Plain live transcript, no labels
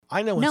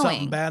I know when Knowing.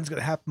 something bad's going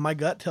to happen. My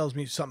gut tells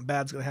me something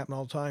bad's going to happen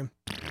all the time.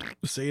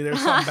 See, there's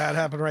something bad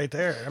happening right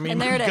there. I mean,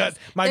 And there it is.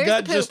 my There's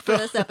gut the poop just for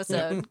this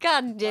episode.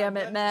 God damn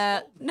it,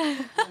 Matt.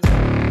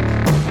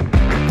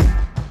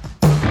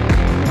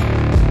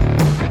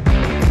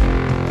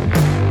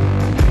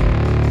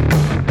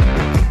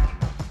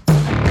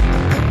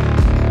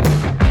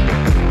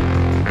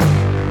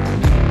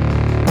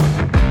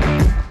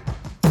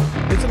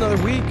 It's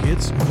another week.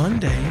 It's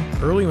Monday,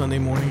 early Monday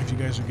morning if you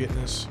guys are getting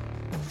this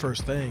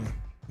first thing.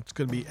 It's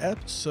going to be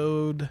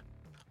episode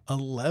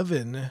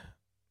 11.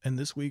 And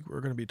this week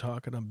we're going to be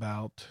talking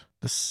about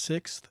the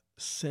Sixth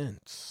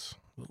Sense.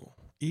 Little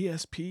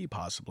ESP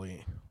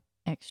possibly.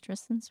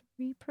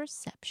 Extrasensory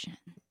perception.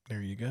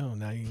 There you go.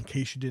 Now, in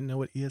case you didn't know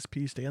what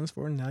ESP stands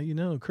for, now you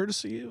know.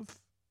 Courtesy of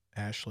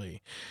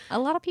Ashley. A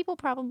lot of people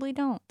probably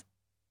don't.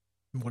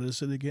 What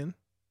is it again?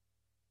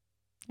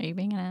 Are you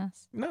being an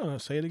ass? No,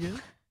 say it again.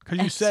 Because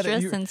you said it.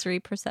 Extrasensory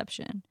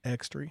perception.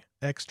 Extra.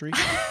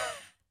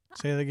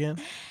 Say it again.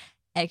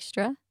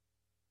 Extra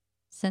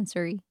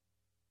sensory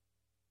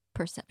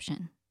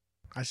perception.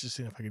 I was just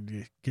seeing if I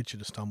could get you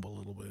to stumble a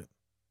little bit.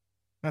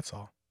 That's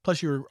all.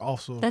 Plus, you were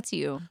also That's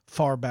you.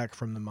 far back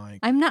from the mic.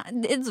 I'm not.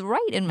 It's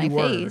right in my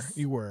face.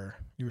 You were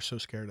so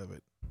scared of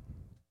it.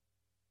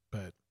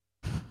 But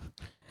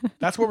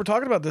that's what we're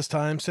talking about this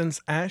time. Since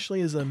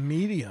Ashley is a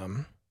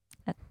medium,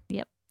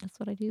 Yep, that's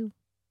what I do.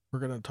 we're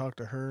going to talk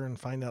to her and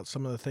find out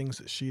some of the things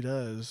that she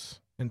does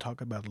and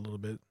talk about it a little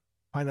bit.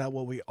 Find out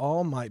what we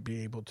all might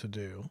be able to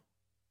do.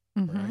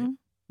 Mm-hmm. Right?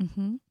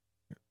 Mm-hmm.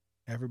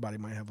 Everybody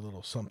might have a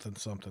little something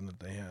that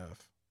they have.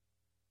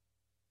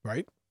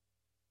 Right?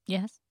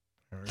 Yes.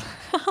 All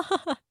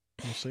right.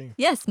 We'll see.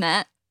 Yes,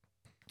 Matt.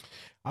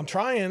 I'm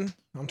trying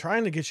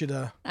to get you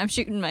to. I'm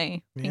shooting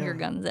my finger Yeah.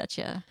 guns at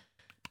you.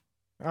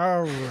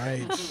 All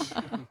right.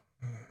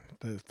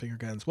 The finger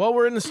guns. Well,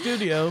 we're in the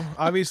studio.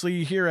 Obviously,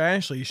 you hear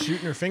Ashley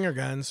shooting her finger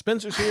guns.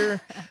 Spencer's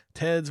here.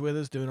 Ted's with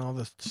us doing all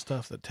the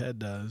stuff that Ted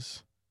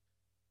does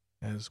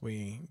as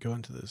we go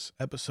into this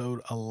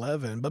episode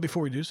 11. But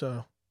before we do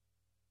so,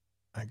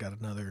 I got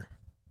another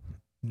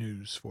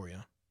news for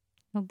you.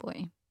 Oh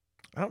boy.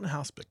 I don't know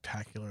how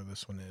spectacular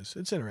this one is.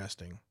 It's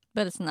interesting.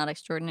 But it's not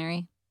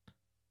extraordinary.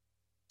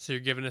 So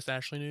you're giving us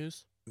Ashley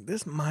news?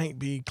 This might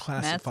be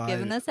classified. Matt's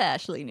giving us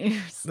Ashley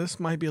news.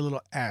 This might be a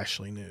little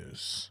Ashley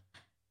news.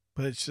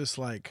 But it's just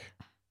like,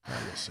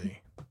 we'll see.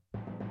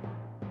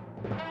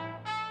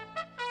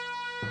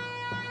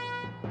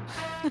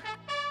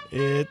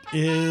 It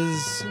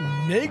is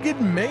naked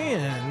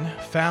man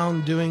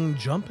found doing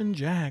jumping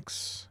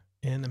jacks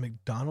in a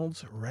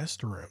McDonald's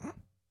restroom.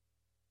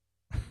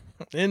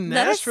 In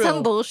That is some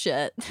Nashville.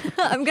 bullshit.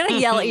 I'm going to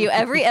yell at you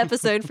every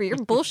episode for your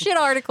bullshit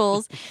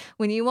articles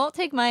when you won't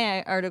take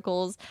my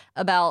articles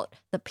about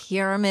the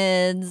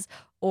pyramids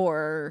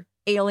or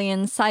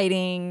alien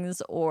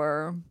sightings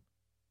or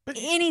But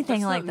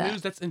anything That's like not that.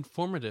 news, that's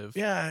informative.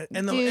 Yeah,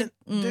 and the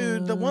Dude,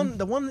 dude, the one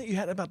that you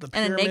had about the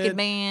And pyramid, a naked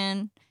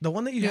man. the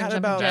one that you doing had jumping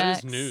about That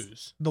jacks. is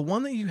news. the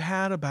one that you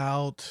had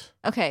about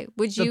Okay,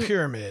 would the you?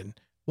 pyramid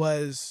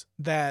was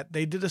that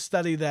they did a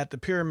study that the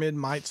pyramid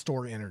might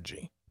store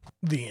energy.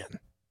 The end.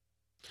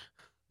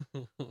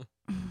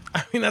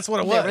 I mean, that's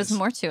what it was. There was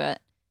more to it,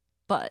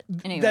 but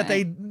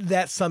anyway.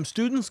 That some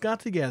students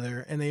got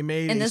together and they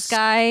made. And this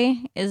guy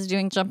is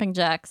doing jumping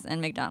jacks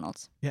in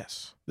McDonald's.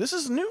 Yes, this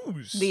is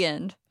news. The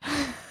end.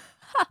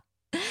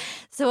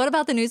 So what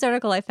about the news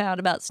article I found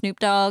about Snoop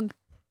Dogg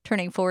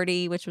turning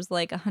 40, which was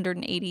like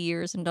 180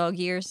 years in dog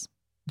years?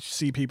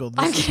 See, people,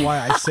 this is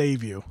why I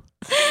save you.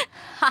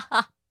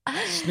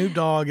 Snoop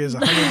Dogg is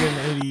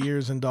 180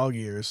 years in dog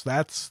years.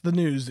 That's the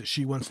news that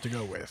she wants to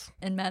go with.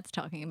 And Matt's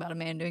talking about a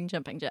man doing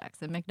jumping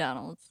jacks in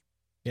McDonald's.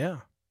 Yeah.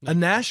 A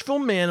Nashville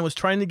man was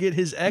trying to get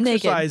his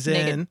exercise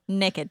in.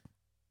 Naked.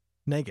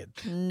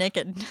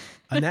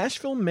 A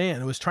Nashville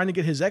man was trying to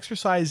get his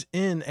exercise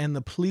in, and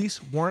the police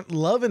weren't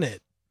loving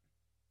it.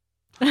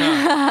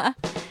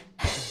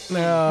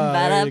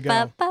 There you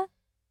go.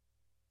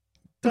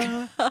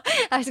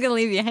 I was going to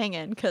leave you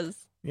hanging because...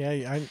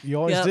 Yeah, you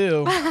always Yep.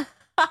 do.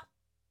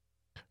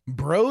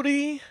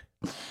 Brody.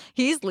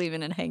 He's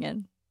leaving it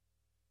hanging.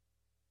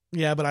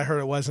 Yeah, but I heard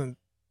it wasn't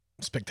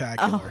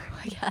spectacular. Oh,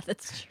 yeah,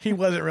 that's true. He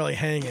wasn't really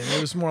hanging.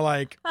 It was more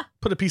like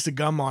put a piece of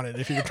gum on it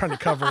if you were trying to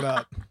cover it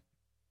up.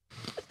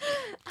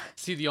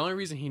 See, the only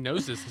reason he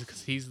knows this is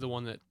because he's the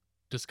one that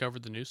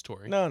discovered the news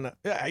story. No.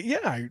 Yeah,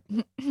 I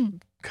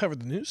covered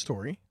the news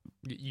story.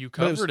 You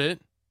But it was- covered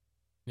it.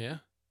 Yeah.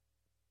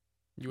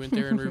 You went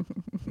there and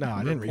No,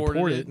 I didn't Reported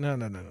report it. it. No.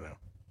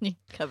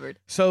 Covered.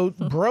 So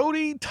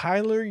Brody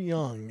Tyler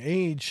Young,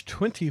 age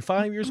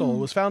 25 years old,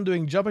 was found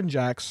doing jumping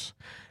jacks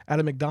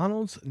at a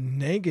McDonald's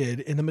naked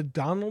in the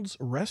McDonald's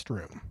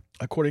restroom.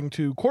 According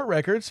to court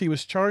records, he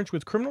was charged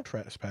with criminal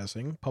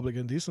trespassing, public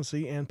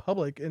indecency, and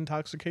public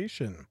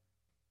intoxication.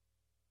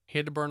 he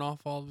had to burn off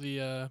all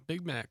the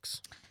Big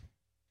Macs.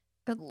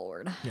 Good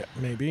Lord. Yeah,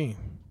 maybe.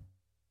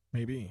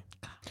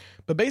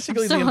 But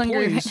basically, I'm so the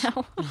hungry employees, right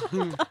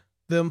now.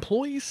 the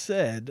employees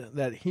said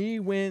that he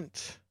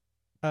went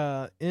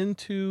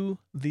into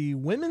the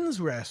women's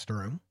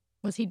restroom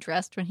Was he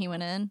dressed when he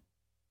went in?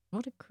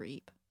 What a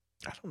creep.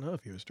 I don't know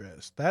if he was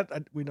dressed.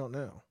 We don't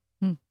know.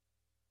 Hmm.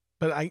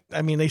 But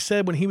I mean, they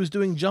said when he was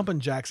doing jumping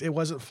jacks, it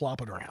wasn't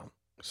flopping around.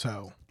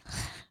 So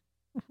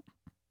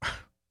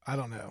I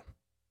don't know.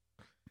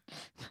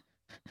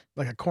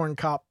 Like a corn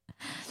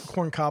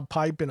cob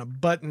pipe and a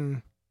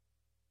button,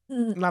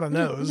 not a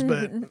nose,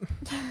 but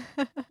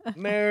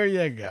there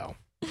you go.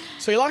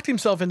 So he locked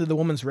himself into the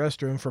woman's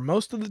restroom for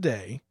most of the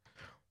day.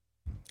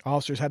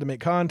 Officers had to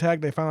make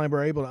contact. They finally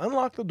were able to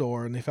unlock the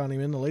door, and they found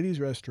him in the ladies'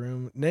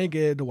 restroom,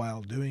 naked,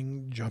 while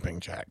doing jumping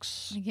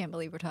jacks. I can't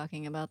believe we're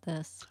talking about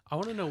this. I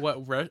want to know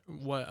what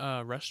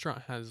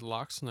restaurant has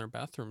locks in their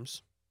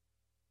bathrooms.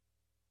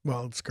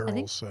 Well, it's girls,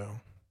 think-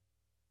 so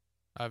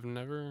I've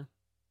never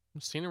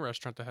seen a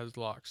restaurant that has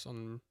locks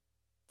on.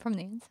 From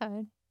the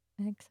inside,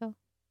 I think so.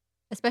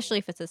 Especially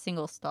if it's a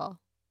single stall.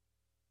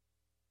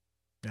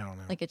 I don't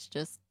know. Like it's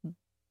just,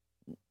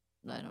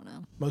 I don't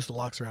know. Most of the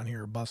locks around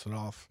here are busted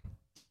off.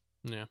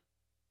 Yeah.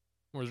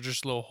 Or there's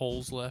just little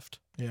holes left.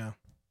 Yeah,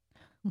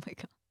 Oh my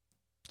God.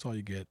 that's all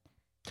you get.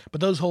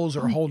 But those holes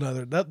are a whole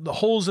nother. The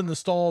holes in the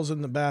stalls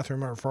in the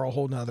bathroom are for a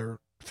whole nother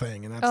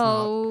thing, and that's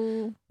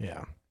not.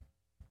 Yeah.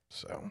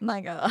 So.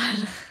 My God.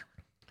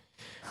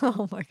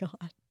 Oh my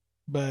God.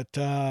 But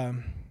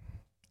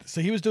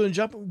so he was doing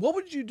jumping. What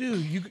would you do?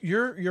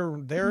 You're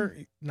there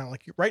now.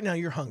 Like right now,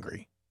 you're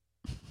hungry,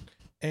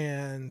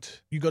 and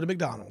you go to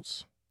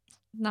McDonald's.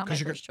 Not my 'Cause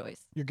you're first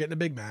choice. You're getting a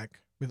Big Mac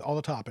with all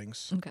the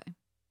toppings, Okay.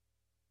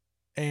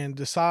 and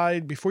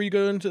decide before you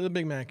go into the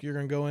Big Mac, you're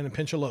gonna go in and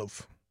pinch a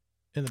loaf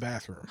in the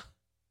bathroom.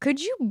 Could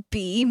you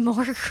be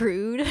more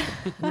crude?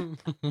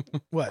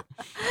 What?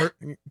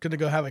 You're gonna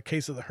go have a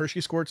case of the Hershey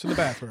Squirts in the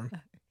bathroom,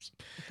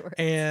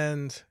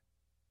 and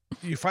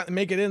you finally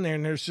make it in there,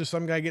 and there's just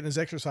some guy getting his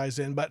exercise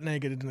in, butt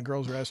naked, in the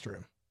girls'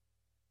 restroom.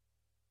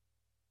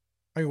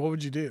 I mean, what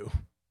would you do?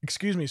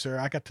 Excuse me, sir.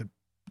 I got to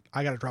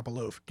drop a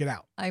loaf. Get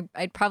out.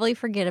 I'd probably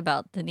forget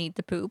about the need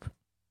to poop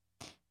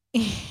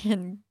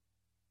and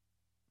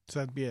So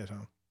that'd be it,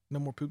 huh? No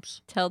more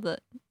poops. tell the.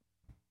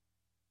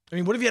 I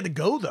mean, what if you had to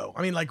go though?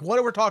 I mean, like, what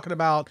are we talking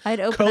about? I'd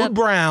open Code up.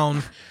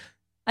 Brown.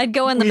 I'd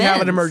go in the We men's.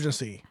 have an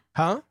emergency,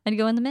 huh? I'd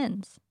go in the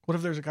men's. What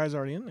if there's a guy's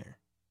already in there?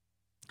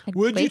 I'd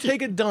Would you wait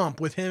take a dump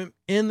with him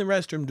in the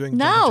restroom doing?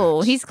 No, jumping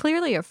jacks? he's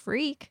clearly a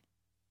freak,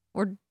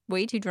 or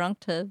way too drunk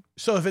to.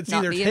 So if it's not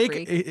either be a take,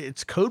 freak.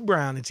 it's Code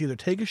Brown. It's either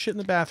take a shit in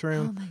the Oh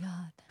bathroom my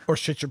God. or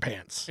shit your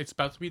pants. It's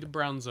about to be the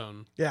brown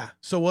zone. Yeah.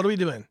 So what are we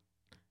doing?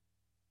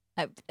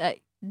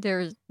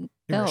 There's You're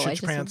no. gonna shit I your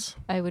just pants?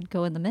 I would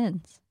go in the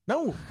men's.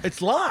 No,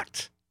 it's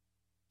locked.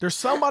 There's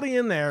somebody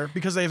in there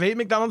because they've ate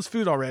McDonald's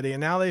food already, and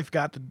now they've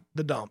got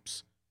the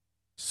dumps.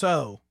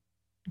 So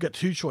you got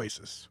two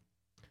choices: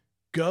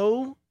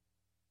 go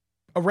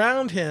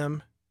around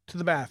him to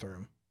the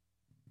bathroom,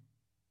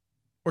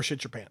 or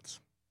shit your pants,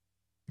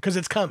 because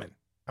it's coming.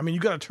 I mean, you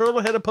got a turtle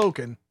head of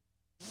poking,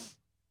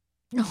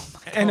 Oh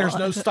my and there's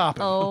no God.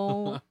 stopping.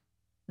 Oh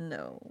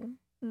no.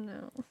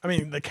 I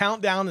mean, the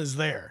countdown is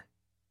there.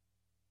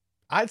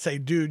 I'd say,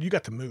 dude, you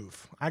got to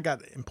move. I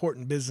got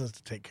important business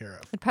to take care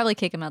of. I'd probably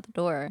kick him out the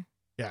door.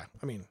 Yeah,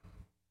 I mean,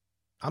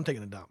 I'm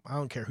taking a dump. I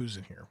don't care who's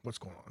in here. What's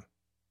going on?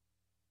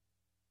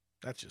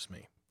 That's just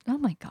me. Oh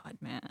my God,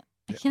 Matt.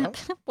 I Yeah,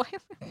 can't.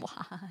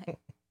 Why?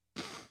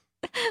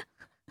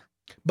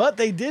 But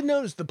they did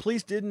notice, the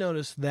police did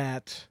notice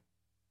that,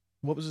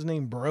 what was his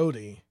name?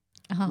 Brody.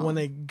 Oh. When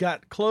they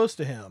got close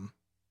to him,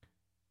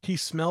 he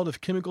smelled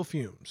of chemical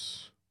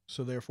fumes.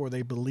 So therefore,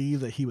 they believe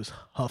that he was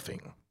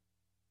huffing.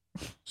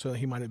 So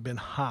he might have been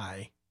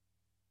high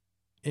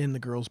in the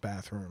girls'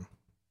 bathroom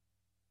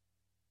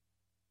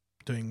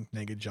doing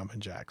naked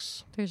jumping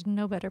jacks. There's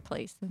no better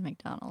place than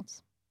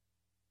McDonald's.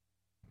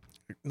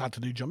 Not to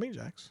do jumping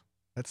jacks.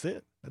 That's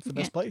it. That's the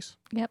Yeah. best place.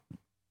 Yep.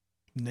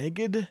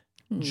 Naked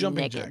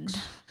jumping Naked. jacks.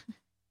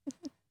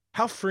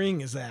 How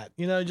freeing is that?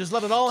 You know, just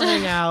let it all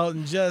hang out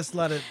and just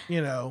let it,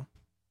 you know.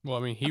 Well,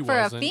 I mean, he For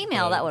wasn't. a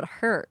female, that but- would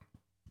hurt.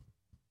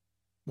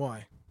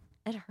 Why?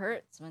 It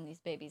hurts when these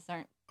babies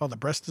aren't Oh, the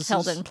breastises.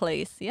 held in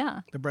place.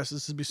 Yeah. The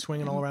breastises be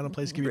swinging all around the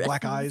place, give you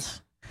black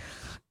eyes.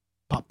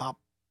 Pop, pop.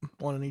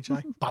 One in each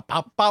eye. Pop,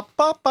 pop, pop,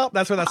 pop, pop.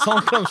 That's where that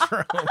song comes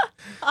from.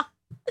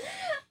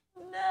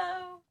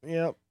 No.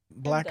 Yep.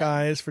 Black done.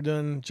 eyes for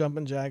doing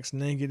jumping jacks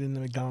naked in the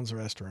McDonald's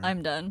restaurant.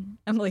 I'm done.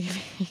 I'm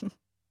leaving.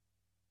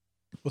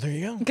 Well, there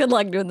you go. Good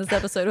luck doing this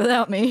episode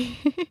without me.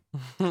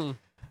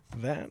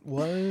 That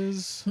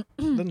was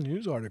the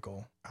news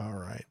article. All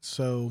right.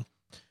 So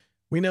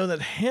we know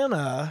that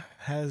Hannah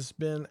has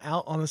been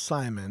out on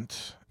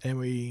assignment,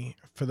 and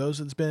for those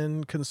that's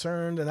been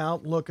concerned and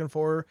out looking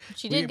for her,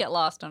 She did We- get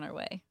lost on her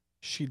way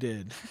she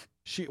did.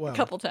 a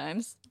couple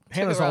times. Took a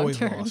Hannah's wrong always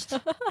turn. lost.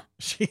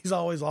 She's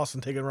always lost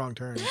and taking wrong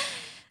turns.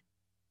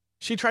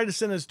 She tried to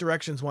send us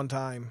directions one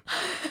time.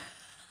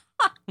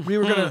 We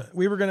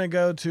were gonna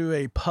go to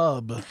a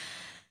pub,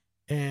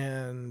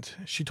 and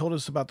she told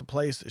us about the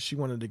place that she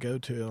wanted to go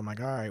to. I'm like,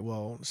 all right,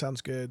 well,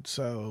 sounds good.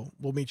 So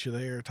we'll meet you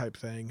there, type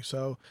thing.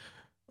 So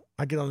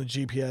I get on the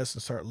GPS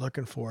and start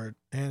looking for it,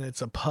 and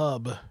it's a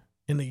pub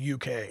in the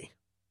UK.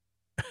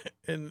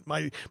 and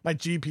my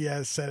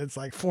GPS said it's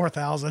like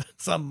 4,000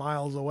 some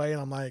miles away,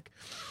 and I'm like,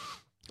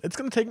 it's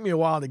gonna take me a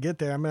while to get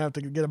there. I'm gonna have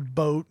to get a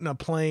boat and a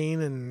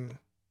plane and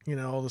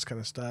all this kind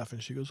of stuff.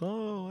 And she goes,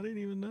 "Oh, I didn't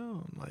even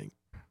know." I'm like,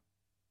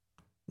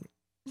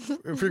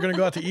 if you're gonna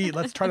go out to eat,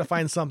 let's try to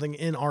find something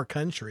in our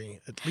country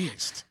at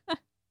least.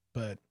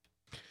 But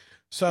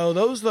so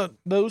those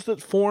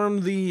that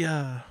form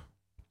the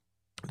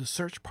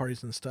search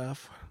parties and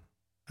stuff,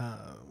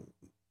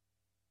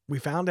 we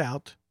found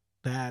out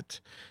that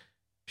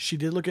she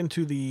did look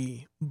into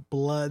the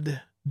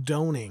blood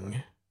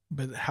doning,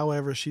 but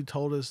however, she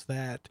told us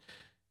that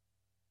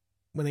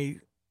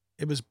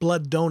it was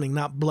blood doning,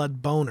 not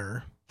blood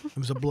boner. It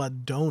was a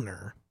blood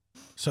donor.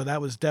 So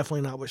that was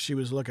definitely not what she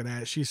was looking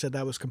at. She said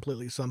that was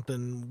completely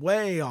something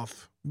way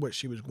off what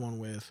she was going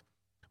with.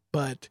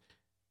 But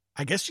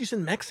I guess she's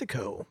in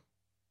Mexico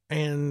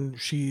and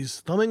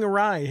she's thumbing a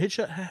ride,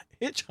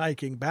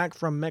 hitchhiking back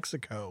from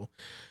Mexico.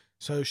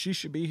 So she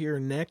should be here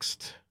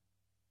next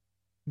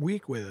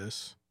week with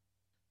us.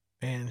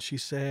 And she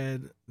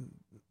said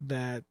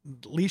that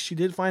at least she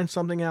did find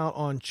something out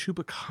on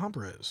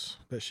chupacabras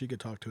that she could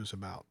talk to us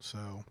about.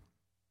 So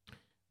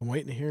I'm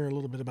waiting to hear a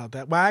little bit about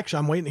that. Well, actually,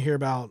 I'm waiting to hear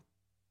about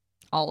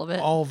all of it.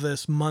 All of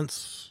this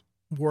month's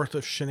worth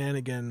of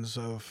shenanigans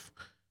of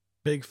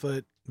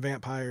Bigfoot,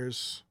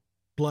 vampires,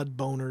 blood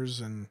boners,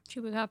 and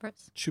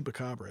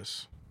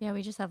chupacabras. Yeah,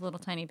 we just have little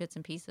tiny bits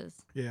and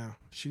pieces. Yeah,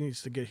 she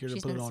needs to get here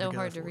She's to put it all been so together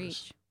hard to for reach.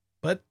 us.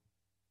 But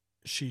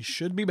she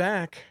should be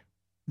back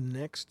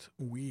next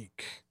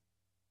week.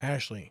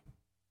 Ashley.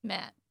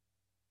 Matt.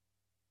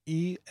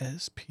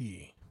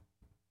 ESP.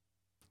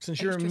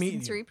 Since you're a medium.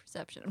 Extrasensory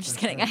perception. I'm just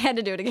That's kidding. right. I had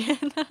to do it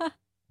again.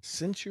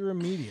 Since you're a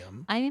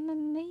medium. I am a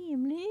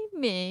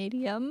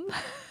medium.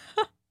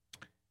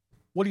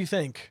 What do you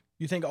think?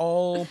 You think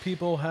all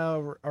people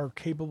are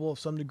capable of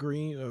some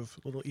degree of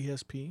little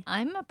ESP?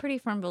 I'm a pretty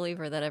firm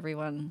believer that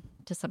everyone,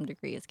 to some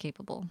degree, is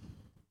capable.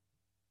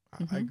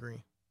 I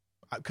agree.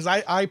 Because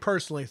I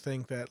personally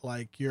think that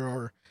like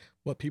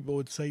what people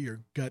would say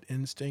your gut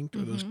instinct or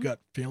those gut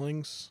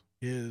feelings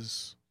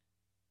is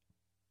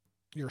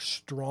your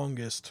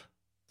strongest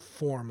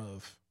form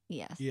of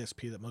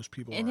ESP that most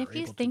people and are if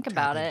you able think to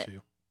about tap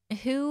it,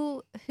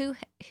 into.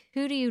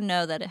 who do you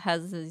know that it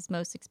has these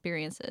most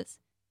experiences?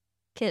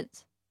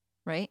 Kids,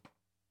 right?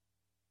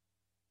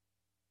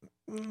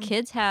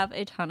 Kids have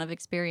a ton of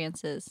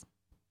experiences.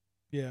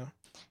 Yeah.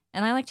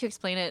 And I like to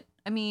explain it.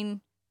 I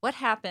mean, what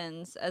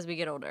happens as we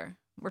get older?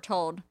 We're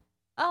told,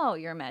 "Oh,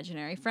 your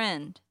imaginary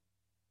friend."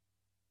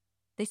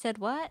 They said,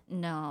 "What?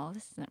 No,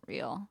 this isn't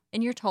real."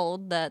 And you're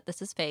told that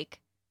this is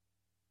fake.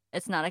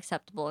 It's not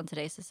acceptable in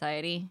today's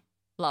society.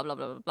 Blah, blah,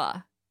 blah, blah,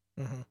 blah.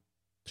 Mm-hmm. So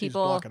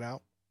People block it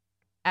out.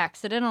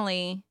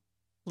 accidentally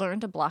learn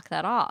to block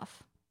that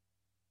off.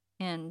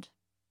 And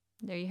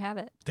there you have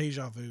it.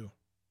 Deja vu.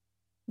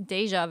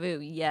 Deja vu.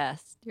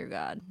 Yes, dear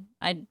God.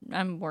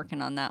 I'm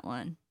working on that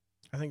one.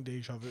 I think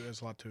deja vu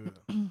has a lot to it.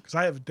 Because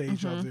I have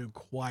deja vu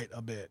quite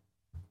a bit.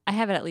 I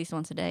have it at least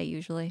once a day,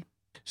 usually.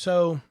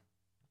 So,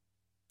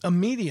 a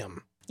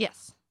medium.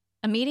 Yes.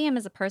 A medium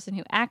is a person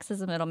who acts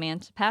as a middleman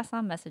to pass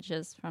on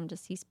messages from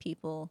deceased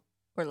people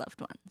or loved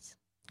ones.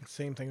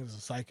 Same thing as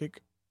a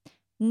psychic.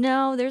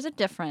 No, there's a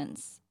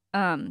difference.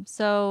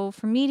 So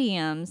for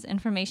mediums,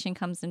 information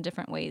comes in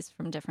different ways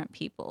from different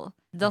people.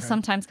 They'll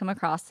sometimes come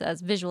across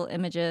as visual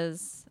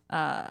images,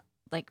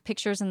 like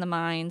pictures in the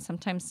mind,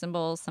 sometimes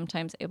symbols,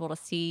 sometimes able to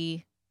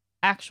see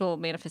actual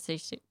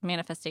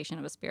manifestation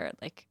of a spirit.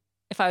 Like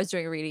if I was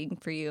doing a reading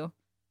for you,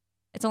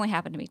 it's only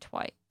happened to me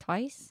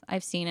twice.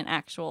 I've seen an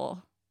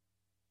actual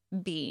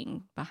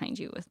being behind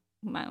you with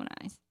my own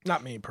eyes.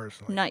 Not me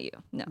personally. Not you,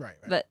 no.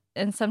 Right.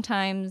 And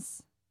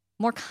sometimes,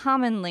 more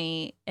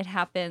commonly, it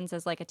happens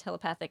as like a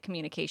telepathic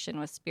communication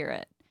with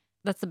spirit.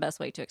 That's the best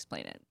way to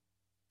explain it.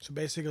 So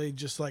basically,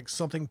 just like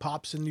something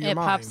pops into your It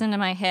mind. pops into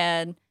my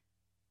head.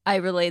 I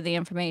relay the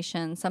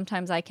information.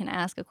 Sometimes I can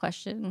ask a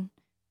question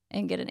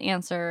and get an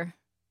answer.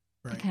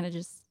 Right. Kind of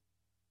just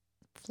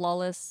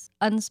flawless,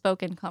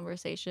 unspoken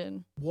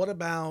conversation. What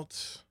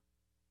about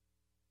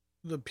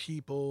the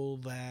people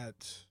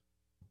that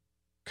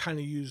kind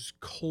of use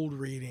cold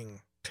reading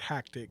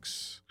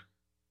tactics?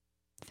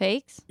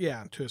 Fakes?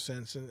 Yeah, to a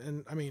sense.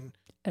 And I mean,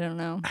 I don't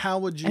know. How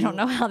would you? I don't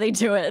know how they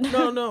do it.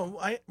 No.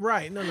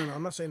 Right. No.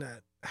 I'm not saying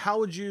that. How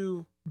would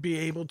you be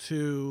able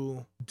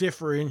to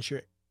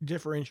differentiate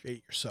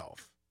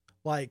yourself?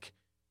 Like,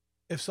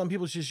 if some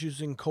people's just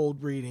using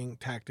cold reading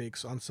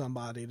tactics on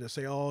somebody to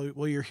say, "Oh,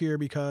 well, you're here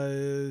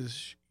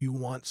because you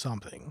want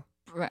something.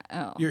 Right.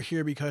 Oh. You're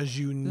here because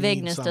you need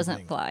Vagueness something."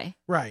 doesn't fly.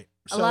 Right.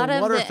 So lot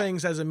of what are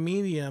things as a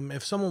medium,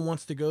 if someone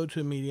wants to go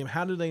to a medium,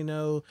 how do they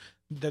know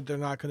that they're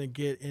not going to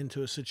get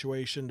into a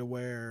situation to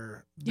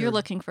where You're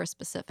looking for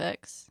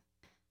specifics.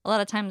 A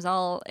lot of times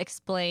I'll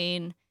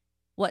explain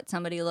what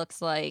somebody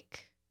looks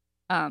like.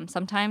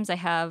 Sometimes,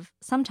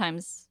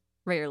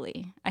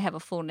 rarely, I have a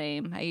full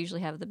name. I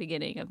usually have the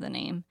beginning of the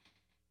name.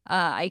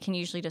 I can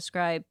usually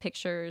describe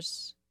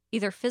pictures,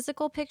 either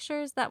physical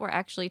pictures that were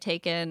actually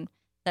taken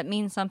that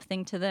mean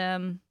something to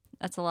them.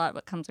 That's a lot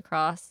what comes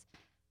across.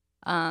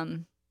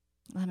 I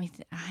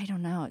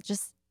don't know,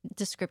 just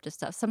descriptive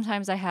stuff.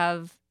 Sometimes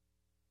I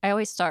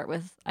always start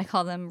with, I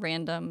call them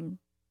random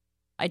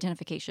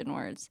identification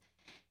words.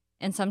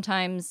 And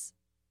sometimes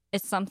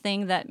it's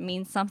something that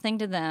means something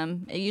to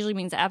them. It usually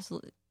means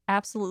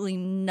absolutely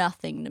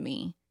nothing to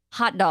me.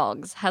 Hot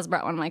dogs has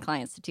brought one of my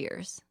clients to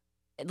tears.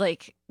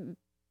 Like,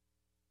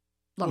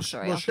 long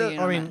story. Well, I'll fill sure.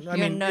 you I in on mean, that.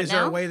 You wanna know is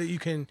there a now? way that you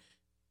can,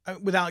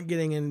 without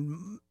getting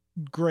in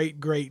great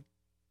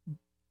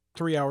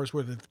 3 hours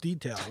worth of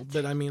detail,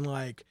 but I mean,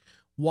 like,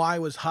 why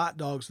was hot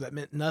dogs that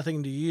meant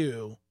nothing to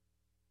you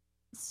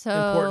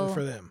important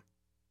for them?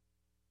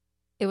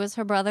 It was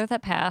her brother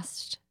that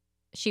passed.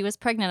 She was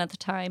pregnant at the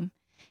time,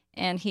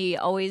 and he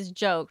always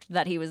joked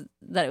that it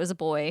was a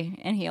boy,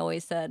 and he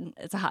always said,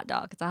 "It's a hot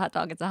dog. It's a hot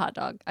dog. It's a hot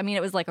dog." I mean,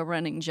 it was like a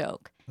running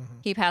joke. Mm-hmm.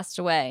 He passed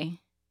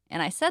away,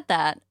 and I said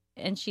that,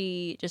 and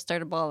she just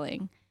started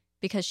bawling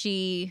because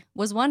she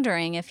was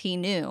wondering if he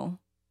knew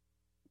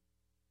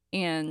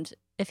and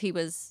if he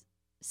was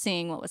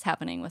seeing what was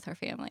happening with her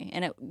family,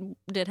 and it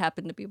did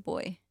happen to be a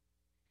boy.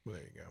 Well,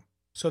 there you go.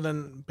 So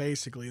then,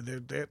 basically,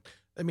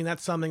 I mean,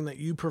 that's something that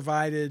you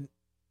provided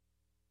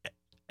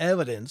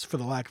evidence, for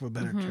the lack of a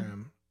better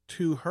term,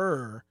 to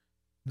her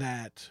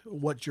that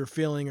what you're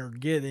feeling or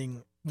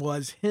getting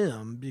was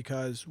him,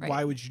 because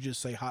why would you just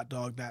say hot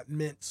dog? That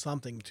meant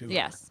something to her.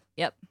 Yes.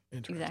 Yep.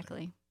 Interesting.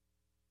 Exactly.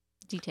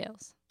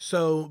 Details.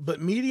 So, but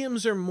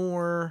mediums are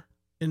more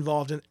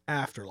involved in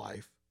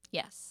afterlife.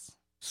 Yes.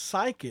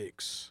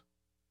 Psychics,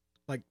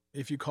 like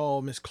if you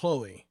call Miss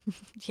Chloe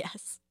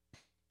Yes.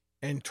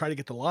 and try to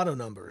get the lotto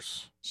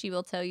numbers. She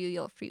will tell you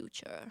your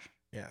future.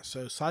 Yeah,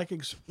 so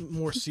psychics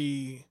more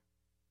see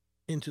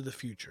into the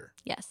future.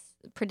 Yes.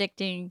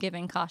 Predicting,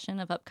 giving caution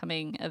of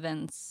upcoming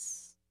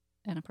events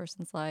in a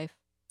person's life.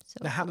 So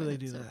Now, how do they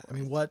do that? I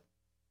mean, what?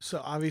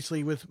 So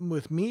obviously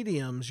with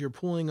mediums, you're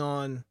pulling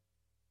on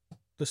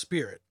the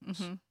spirit.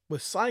 Mm-hmm.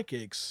 With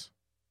psychics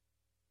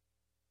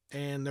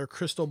and their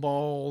crystal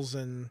balls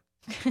and,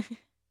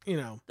 you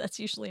know. That's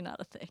usually not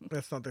a thing.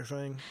 That's not their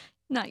thing?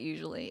 Not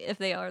usually. If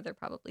they are, they're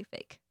probably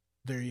fake.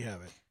 There you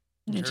have it.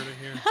 You heard it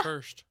here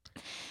first.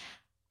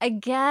 I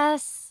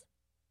guess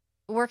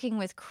working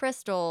with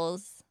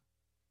crystals.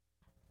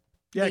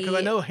 Yeah, because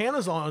I know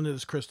Hannah's on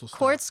this crystal stuff.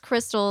 Quartz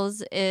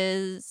crystals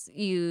is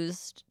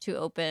used to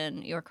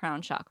open your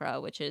crown chakra,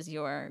 which is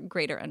your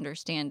greater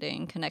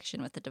understanding,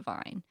 connection with the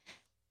divine.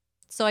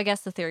 So I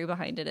guess the theory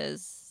behind it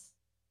is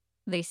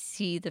they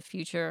see the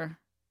future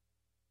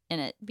in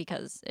it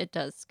because it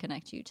does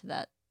connect you to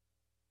that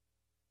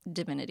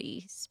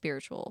divinity,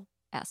 spiritual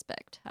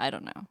aspect. I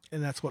don't know.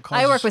 And that's what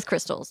causes... I work with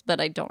crystals, but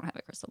I don't have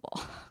a crystal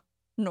ball,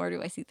 nor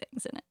do I see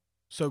things in it.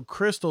 So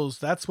crystals,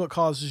 that's what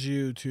causes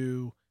you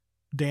to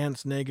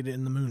dance naked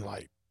in the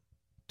moonlight,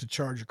 to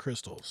charge your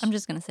crystals. I'm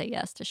just going to say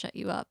yes to shut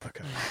you up.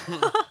 Okay.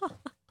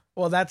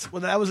 Well, that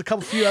was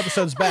a few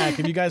episodes back.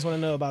 If you guys want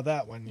to know about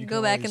that one, you Go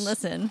can back and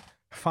always listen.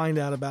 Find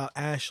out about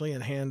Ashley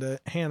and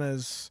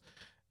Hannah's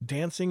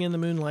dancing in the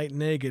moonlight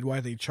naked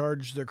while they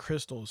charged their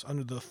crystals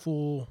under the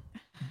full,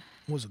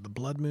 was it the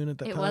blood moon at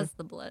that time? It was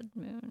the blood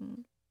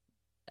moon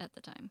at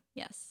the time,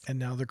 yes. And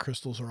now the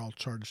crystals are all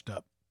charged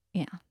up.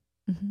 Yeah.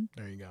 Mm-hmm.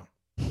 There you go.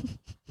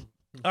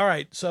 All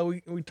right, so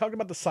we talked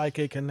about the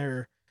psychic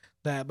and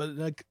but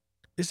like,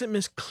 isn't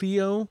Miss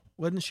Cleo?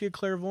 Wasn't she a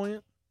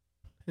clairvoyant?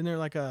 Isn't there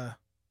like a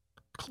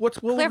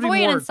what would be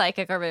Clairvoyant more... and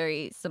psychic are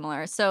very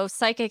similar. So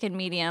psychic and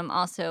medium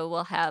also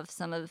will have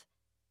some of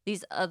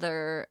these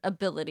other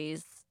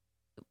abilities,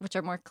 which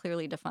are more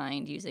clearly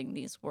defined using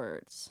these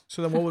words.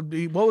 So then, what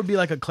would be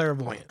like a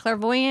clairvoyant?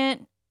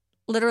 Clairvoyant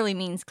literally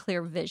means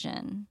clear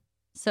vision.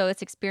 So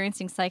it's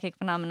experiencing psychic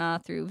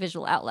phenomena through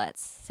visual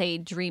outlets, say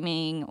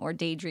dreaming or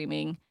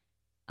daydreaming.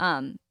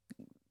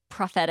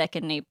 Prophetic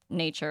in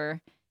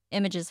nature,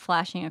 images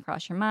flashing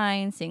across your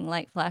mind, seeing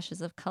light flashes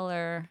of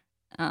color,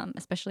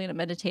 especially in a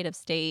meditative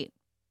state.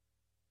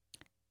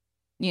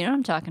 You know what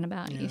I'm talking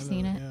about. Yeah, You've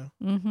seen it. Yeah.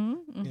 Mm-hmm.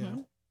 Mm-hmm. Yeah.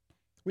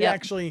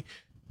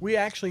 We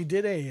actually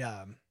did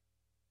I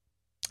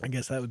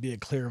guess that would be a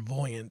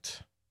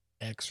clairvoyant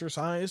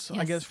exercise,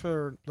 Yes. I guess,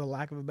 for the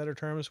lack of a better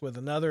terms, with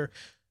another.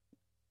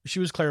 She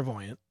was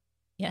clairvoyant.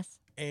 Yes.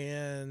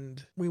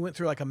 And we went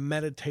through like a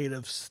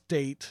meditative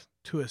state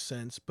to a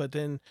sense, but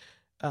then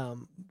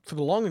for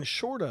the long and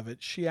short of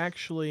it, she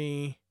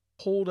actually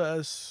told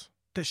us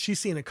that she's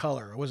seen a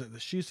color. Was it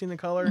that she's seen a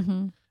color?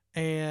 Mm-hmm.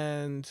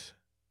 And,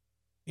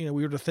 you know,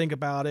 we were to think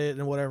about it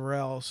and whatever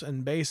else.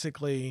 And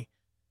basically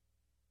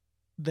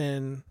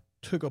then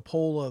took a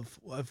poll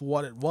of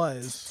what it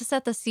was. To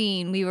set the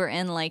scene, we were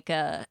in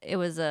it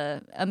was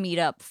a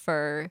meetup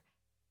for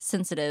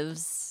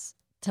sensitives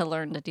to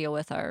learn to deal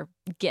with our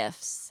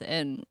gifts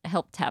and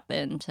help tap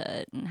into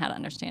it and how to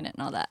understand it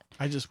and all that.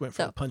 I just went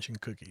for punching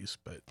cookies,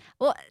 but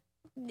well,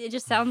 it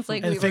just sounds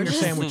like and we finger were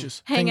just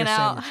sandwiches, hanging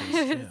out.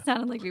 Sandwiches, It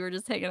sounded like we were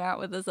just hanging out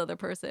with this other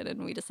person,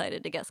 and we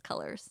decided to guess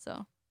colors.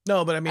 So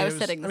no, but I mean, I was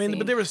setting the scene.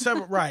 but there were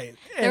several, right?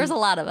 There was a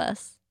lot of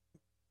us,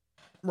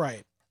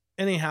 right?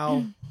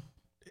 Anyhow,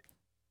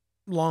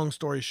 long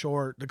story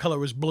short, the color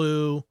was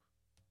blue.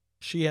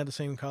 She had the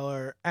same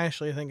color.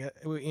 Ashley, I think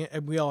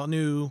we all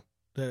knew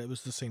that it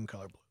was the same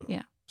color blue.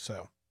 Yeah.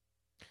 So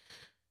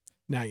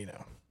now you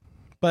know.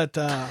 But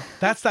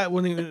that's that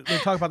when they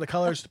talk about the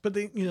colors. But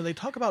they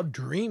talk about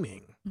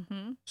dreaming.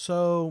 Mm-hmm.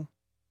 So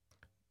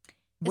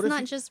It's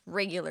not just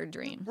regular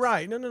dreams.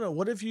 right? No.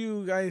 What if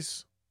you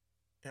guys?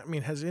 I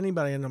mean, has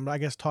anybody? And I'm, I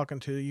guess, talking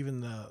to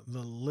even the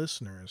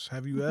listeners.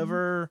 Have you Mhm.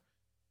 ever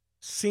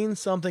seen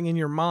something in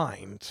your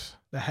mind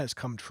that has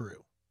come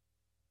true,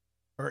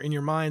 or in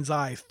your mind's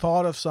eye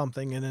thought of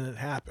something and then it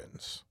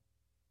happens?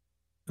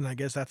 And I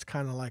guess that's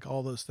kind of like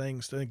all those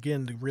things to,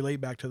 again, to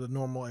relate back to the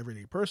normal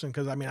everyday person.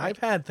 Because I mean, I've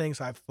had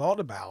things I've thought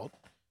about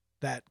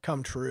that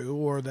come true,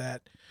 or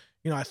that,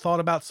 I thought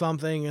about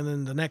something and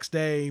then the next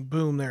day,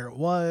 boom, there it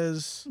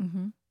was.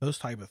 Mm-hmm. Those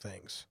type of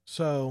things.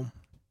 So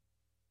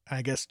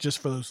I guess just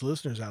for those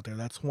listeners out there,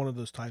 that's one of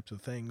those types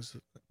of things,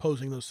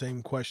 posing those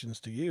same questions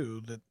to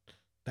you,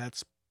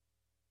 that's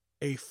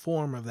a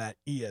form of that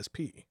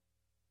ESP.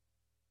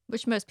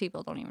 Which most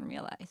people don't even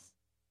realize.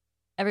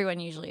 Everyone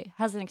usually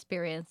has an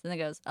experience and then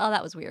goes, oh,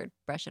 that was weird.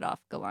 Brush it off.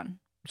 Go on.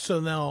 So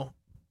now,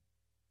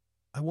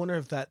 I wonder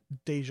if that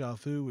deja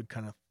vu would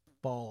kind of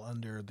fall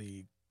under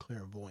the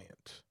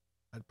clairvoyant.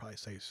 I'd probably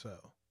say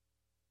so.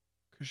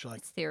 Because you're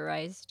like, It's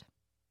theorized.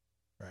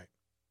 right.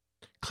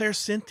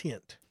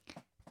 Clairsentient.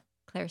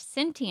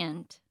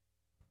 Clairsentient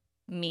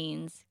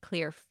means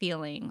clear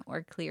feeling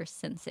or clear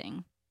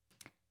sensing.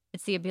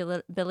 It's the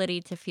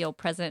ability to feel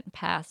present,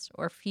 past,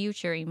 or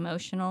future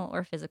emotional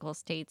or physical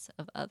states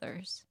of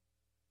others.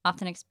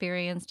 Often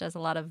experienced as a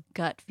lot of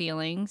gut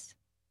feelings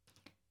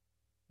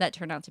that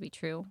turn out to be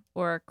true,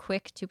 or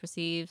quick to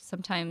perceive.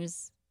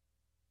 Sometimes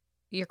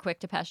you're quick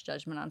to pass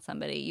judgment on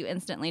somebody. You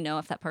instantly know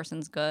if that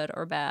person's good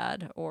or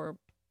bad, or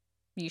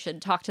you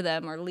should talk to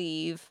them or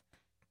leave.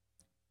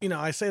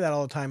 I say that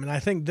all the time. And I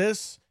think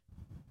this,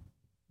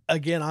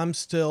 again, I'm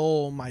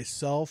still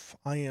myself.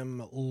 I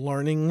am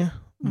learning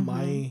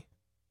my,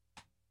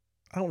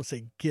 I don't want to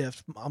say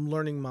gift. I'm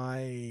learning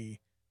my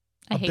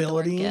I hate the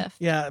ability. word gift.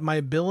 Yeah, my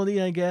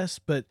ability, I guess.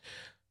 But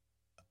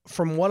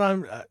from what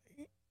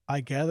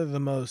I gather the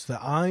most,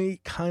 that I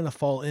kind of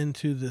fall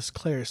into this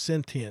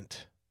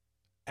clairsentient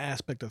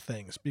aspect of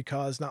things,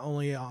 because not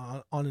only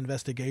on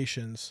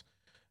investigations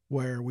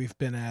where we've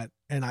been at,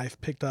 and I've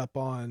picked up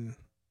on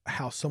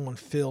how someone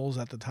feels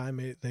at the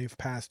time they've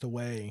passed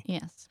away.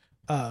 Yes.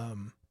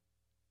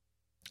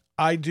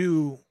 I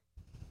do,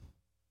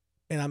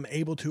 and I'm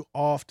able to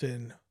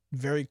often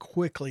very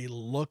quickly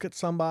look at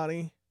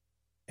somebody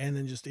and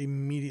then just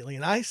immediately,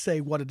 and I say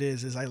what it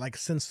is I like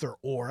sense their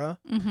aura.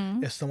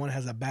 Mm-hmm. If someone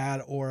has a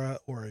bad aura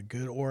or a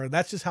good aura,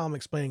 that's just how I'm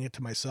explaining it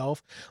to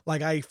myself.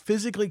 Like, I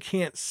physically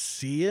can't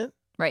see it.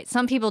 Right.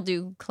 Some people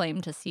do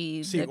claim to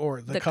see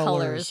Or the colors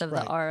colors of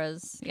right. the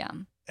auras. Yeah.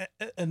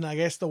 And I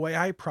guess the way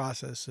I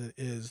process it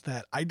is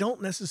that I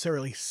don't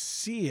necessarily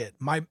see it.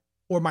 My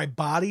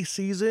body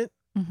sees it.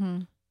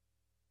 Mm-hmm.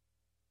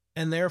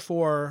 And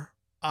therefore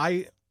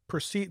I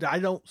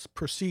don't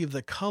perceive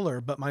the color,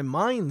 but my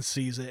mind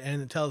sees it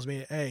and it tells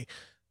me, hey,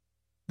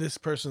 this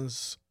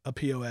person's a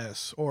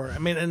POS. Or, I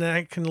mean, and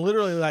I can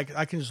literally,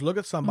 I can just look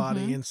at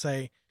somebody and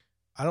say,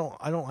 I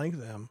don't like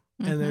them.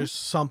 And there's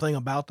something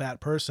about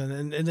that person.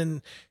 And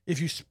then if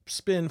you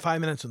spend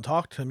 5 minutes and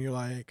talk to them, you're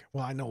like,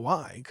 well, I know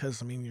why.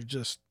 Because, I mean,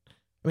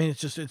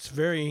 it's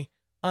very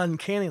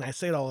uncanny. And I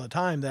say it all the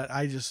time that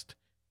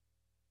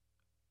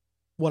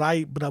what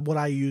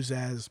I use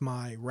as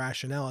my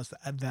rationale is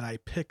that I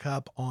pick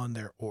up on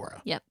their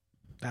aura. Yep.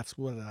 That's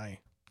what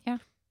Yeah.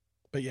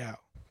 But yeah,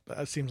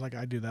 it seems like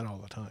I do that all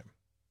the time.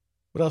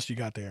 What else you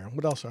got there?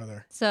 What else are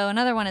there? So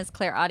another one is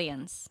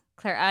clairaudience.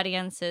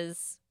 Clairaudience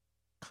is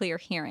clear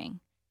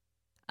hearing.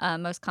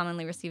 Most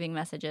commonly receiving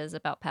messages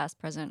about past,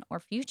 present,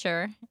 or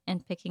future,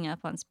 and picking up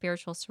on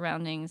spiritual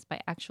surroundings by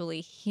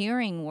actually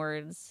hearing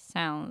words,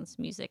 sounds,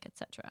 music,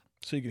 etc.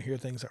 So you can hear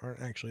things that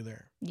aren't actually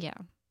there. Yeah.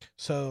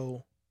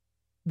 So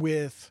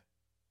with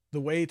the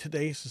way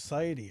today's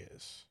society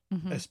is,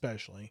 Mhm.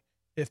 especially,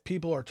 if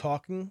people are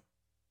talking,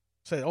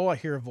 say, oh, I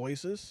hear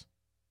voices,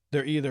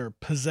 they're either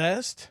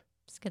possessed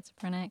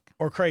Schizophrenic.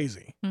 or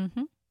crazy.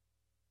 Mm-hmm.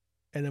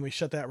 And then we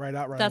shut that right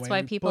out right That's away. why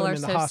and people put 'em are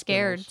in the so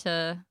scared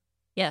hospitals. to.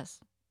 Yes.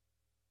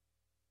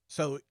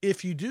 So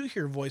if you do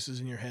hear voices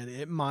in your head,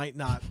 it might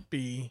not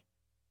be,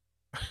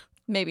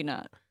 Maybe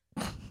not.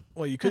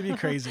 well, you could be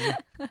crazy,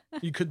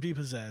 you could be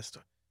possessed,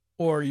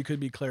 or you could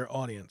be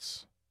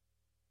clairaudience.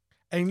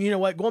 And you know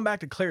what? Going back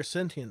to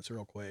clairsentience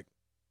real quick,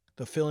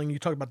 the feeling, you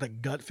talk about the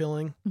gut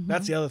feeling.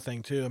 That's the other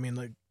thing too. I mean,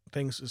 the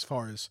things as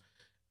far as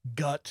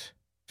gut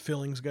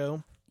feelings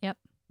go. Yep.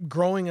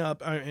 Growing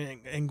up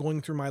and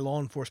going through my law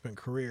enforcement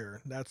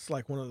career, that's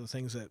like one of the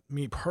things that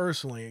me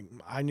personally,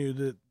 I knew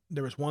that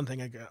there was one thing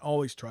I could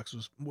always trust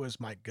was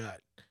my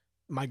gut.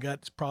 My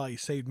gut's probably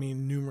saved me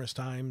numerous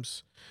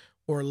times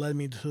or led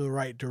me to the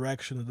right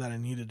direction that I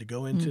needed to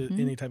go into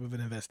any type of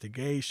an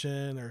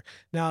investigation. Or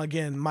now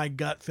again, my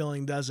gut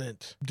feeling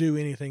doesn't do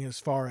anything as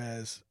far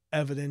as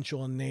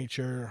evidential in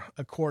nature.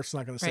 Of course, it's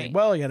not going to say, Right.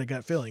 well, you had a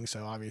gut feeling.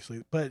 So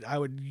obviously, but I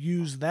would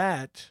use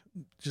that,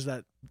 just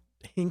that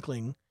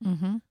inkling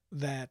Mm-hmm.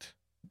 that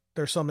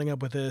there's something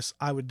up with this,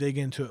 I would dig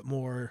into it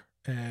more,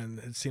 and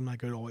it seemed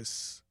like it would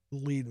always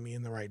lead me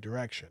in the right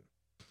direction.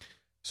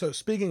 So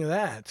speaking of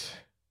that,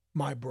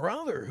 my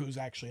brother, who's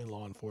actually in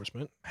law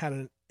enforcement, had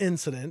an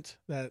incident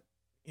that,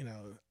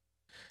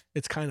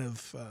 it's kind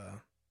of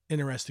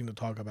interesting to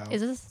talk about.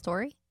 Is this a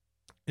story?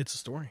 It's a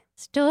story.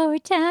 Story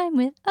time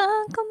with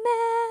Uncle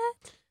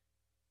Matt.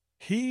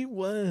 He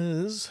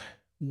was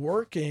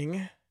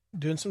working,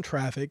 doing some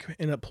traffic,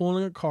 ended up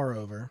pulling a car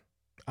over.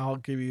 I'll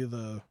give you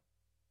the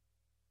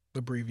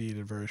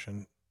abbreviated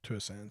version to a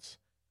sense.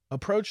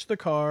 Approached the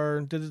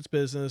car, did its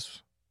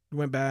business,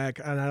 went back,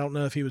 and I don't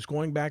know if he was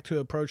going back to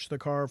approach the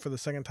car for the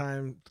second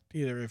time,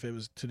 either if it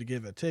was to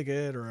give a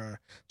ticket or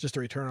just to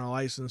return a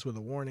license with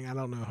a warning. I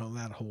don't know how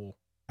that whole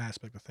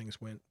aspect of things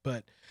went,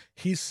 but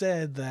he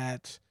said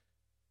that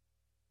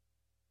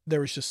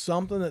there was just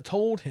something that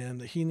told him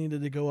that he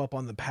needed to go up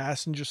on the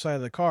passenger side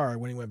of the car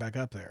when he went back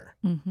up there.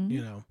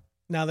 Mm-hmm.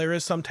 Now there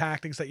is some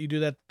tactics that you do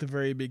that at the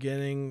very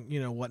beginning,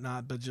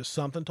 whatnot, but just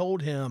something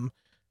told him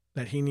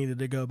that he needed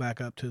to go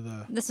back up to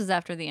the. This was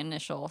after the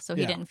initial, so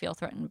he Yeah. didn't feel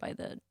threatened by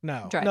the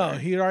No, driver.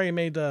 he had already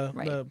made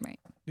right.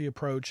 the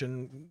approach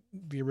and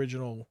the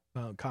original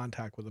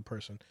contact with the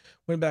person.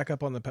 Went back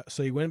up on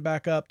so he went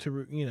back up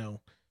to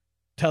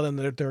tell them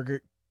that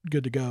they're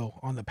good to go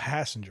on the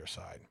passenger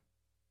side,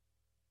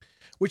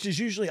 which is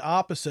usually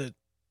opposite,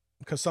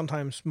 because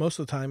most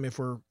of the time, if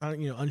we're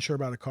unsure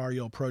about a car,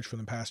 you'll approach from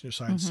the passenger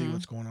side, see Mhm.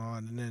 what's going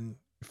on, and then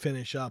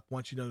finish up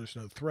once you know there's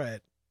no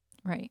threat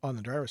Right. on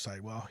the driver's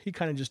side. Well, he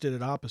kind of just did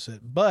it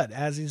opposite. But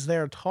as he's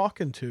there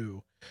talking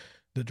to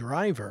the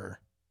driver,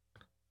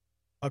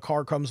 a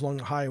car comes along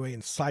the highway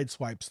and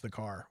sideswipes the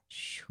car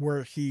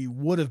where he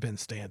would have been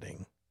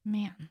standing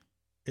Man.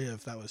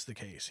 if that was the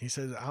case. He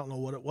said, I don't know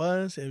what it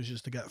was. It was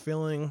just a gut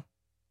feeling.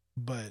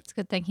 But It's a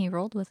good thing he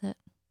rolled with it.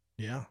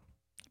 yeah.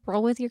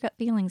 Roll with your gut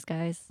feelings,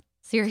 guys.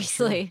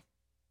 Seriously.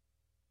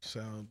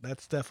 So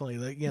that's definitely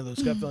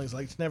those gut feelings,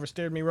 like, it's never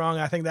steered me wrong.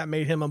 I think that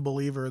made him a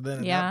believer then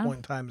at Yeah. that point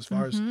in time, as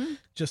far as Mhm.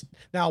 just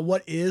now,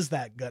 what is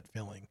that gut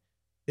feeling?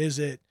 Is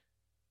it,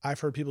 I've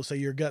heard people say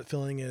your gut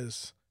feeling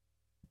is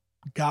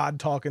God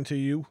talking to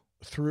you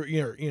through,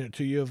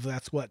 to you, if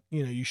that's what,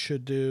 you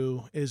should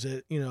do. Is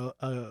it,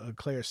 a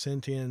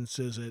clairsentience?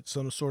 Is it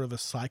some sort of a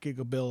psychic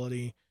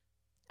ability?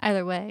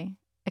 Either way,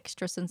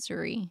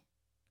 extrasensory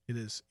It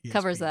is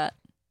covers ESP. that.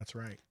 That's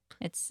right.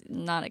 It's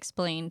not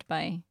explained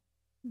by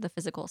the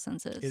physical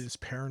senses. It is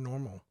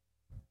paranormal.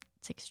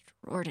 It's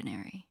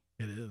extraordinary.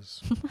 It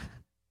is.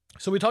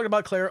 So we talked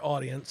about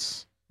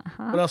clairaudience.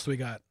 Uh-huh. What else do we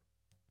got?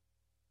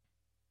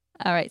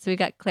 All right, so we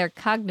got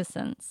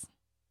claircognizance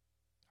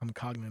I'm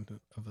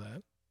cognizant of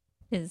that.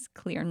 is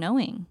clear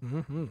knowing.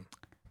 Mm-hmm. Like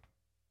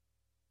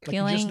you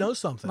Feeling just know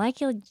something. Like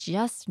you'll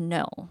just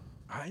know.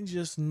 I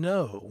just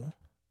know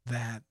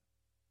that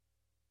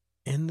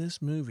in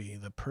this movie,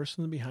 the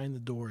person behind the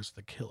door is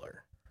the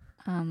killer.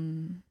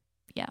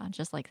 Yeah,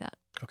 just like that.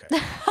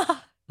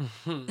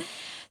 Okay.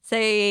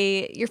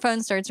 Say your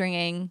phone starts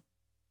ringing.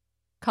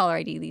 Caller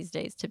ID these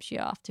days tips you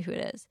off to who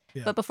it is.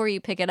 Yeah. But before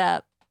you pick it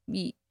up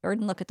or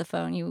look at the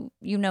phone, you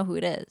know who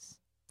it is.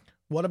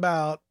 What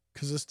about,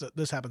 because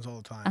this happens all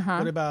the time. Uh-huh.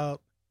 What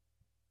about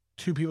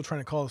two people trying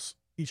to call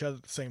each other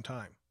at the same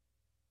time?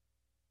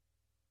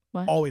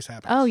 What? Always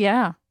happens. Oh,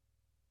 yeah.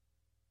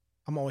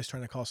 I'm always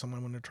trying to call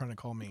someone when they're trying to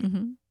call me.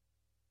 Hmm.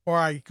 Or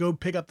I go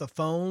pick up the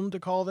phone to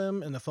call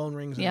them, and the phone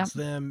rings, and Yeah. it's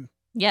them.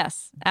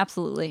 Yes,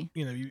 absolutely.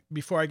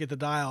 Before I get the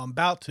dial, I'm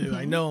about to.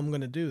 I Mhm. know I'm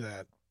going to do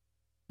that.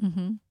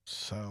 Mm-hmm.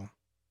 So,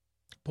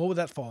 what would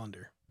that fall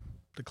under?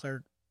 The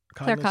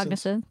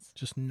Claircognizance.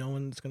 Just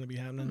knowing it's going to be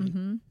happening.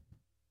 Mm-hmm.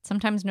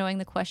 Sometimes knowing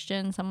the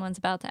question someone's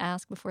about to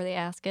ask before they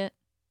ask it.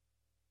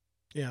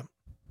 Yeah.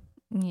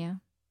 Yeah.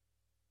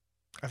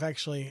 I've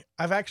actually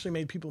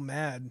made people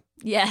mad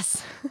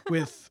Yes.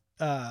 with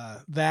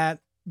that,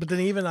 but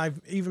then I've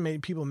even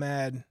made people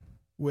mad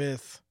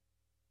with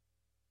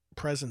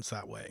presents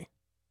that way.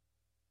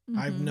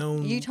 I've Mhm.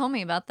 known. You told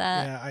me about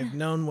that Yeah, I've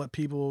known what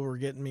people were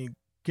getting me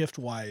gift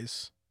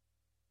wise.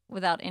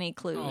 without any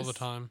clues. All the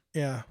time.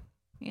 Yeah.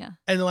 Yeah.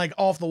 And like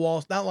off the wall,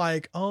 it's not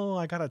like, oh,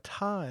 I got a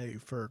tie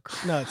for.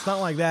 No, it's not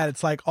like that.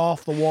 It's like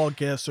off the wall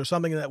gifts or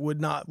something that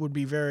would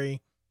be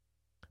very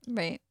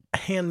Right.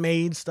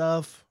 handmade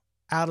stuff,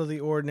 out of the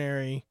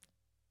ordinary,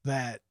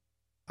 that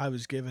I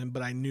was given,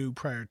 but I knew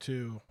prior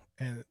to,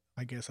 and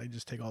I guess I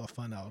just take all the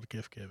fun out of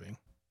gift giving.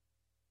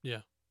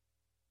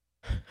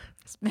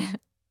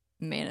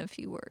 Man of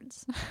few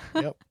words.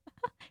 Yep.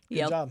 Good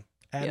Yep. job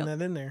adding Yep.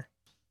 that in there.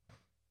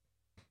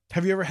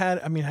 Have you ever had?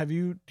 I mean, have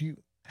you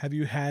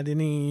had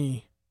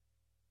any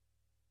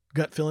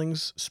gut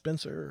feelings,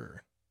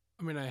 Spencer?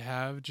 I mean, I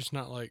have, just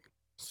not like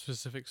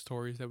specific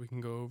stories that we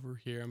can go over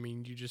here. I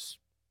mean, you just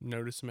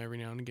notice them every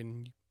now and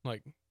again.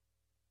 Like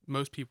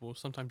most people,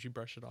 sometimes you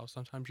brush it off,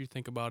 sometimes you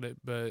think about it,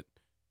 but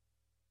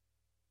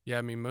yeah,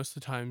 I mean, most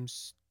of the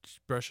times,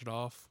 just brush it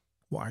off.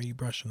 Why are you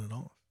brushing it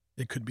off?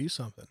 It could be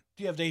something.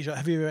 Do you have deja?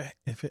 Have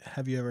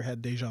you ever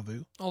had deja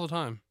vu? All the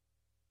time.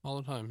 All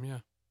the time, yeah.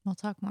 We'll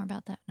talk more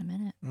about that in a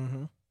minute.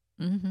 Mm-hmm.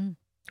 Mm-hmm.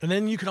 And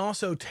then you can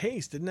also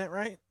taste, isn't that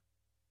right?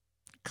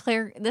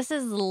 This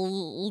is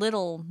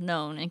little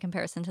known in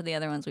comparison to the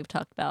other ones we've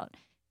talked about.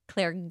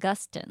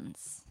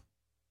 Clairgustance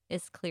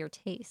is clear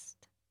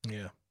taste.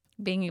 Yeah.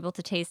 Being able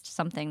to taste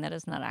something that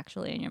is not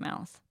actually in your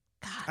mouth.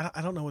 God.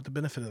 I don't know what the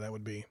benefit of that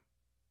would be.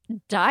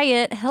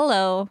 Diet.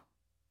 Hello.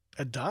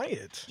 A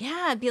diet?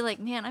 Yeah, I'd be like,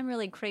 man, I'm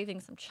really craving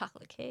some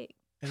chocolate cake.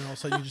 And all of a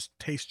sudden you just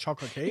taste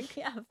chocolate cake?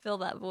 Yeah, fill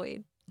that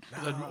void.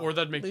 Or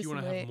that'd make Lose you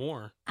want to some have weight.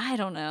 more. I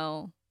don't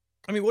know.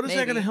 I mean, what is that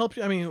going to Maybe. help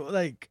you? I mean,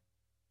 like,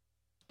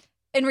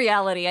 In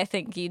reality, I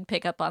think you'd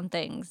pick up on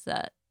things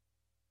that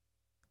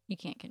you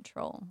can't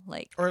control.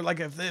 Like, or like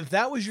if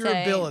that was your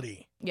Say-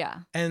 ability, yeah.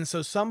 and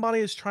so somebody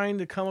is trying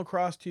to come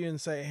across to you and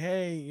say,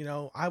 hey, you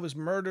know, I was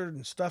murdered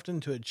and stuffed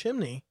into a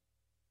chimney,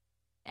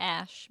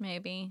 Ash,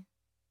 maybe.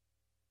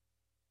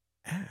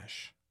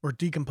 ash, or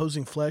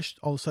decomposing flesh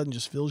all of a sudden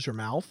just fills your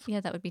mouth.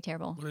 Yeah, that would be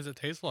terrible. What does it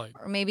taste like?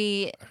 Or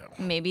maybe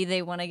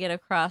they want to get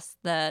across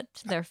that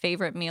their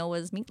favorite meal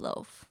was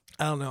meatloaf.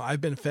 I don't know. I've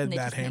been fed They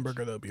that just make-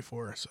 hamburger though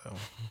before, so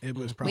it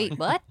was probably Wait,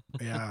 what?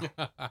 yeah.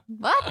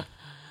 What?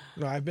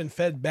 No, I've been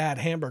fed bad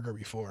hamburger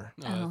before.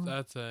 Oh.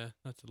 That's a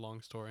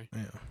long story.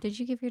 Yeah. Did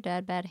you give your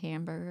dad bad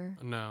hamburger?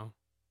 No,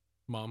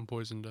 mom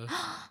poisoned us.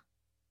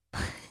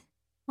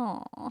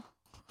 Aw.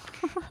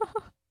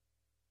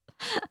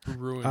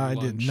 Ruined I lunch.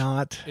 did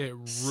not It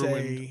ruined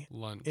say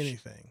lunch.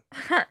 anything.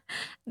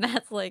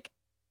 Matt's like,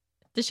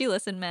 does she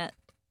listen, Matt?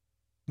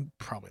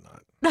 Probably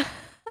not.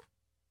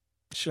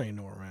 She don't even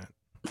know where we're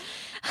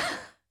at.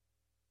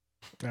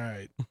 All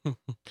right.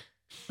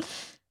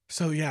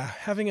 So yeah,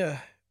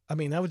 I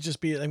mean, that would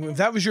just be, I mean, if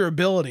that was your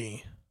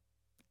ability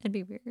It'd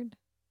be weird.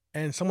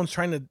 and someone's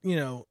trying to, you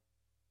know,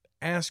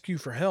 ask you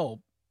for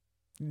help,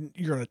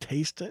 you're going to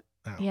taste it?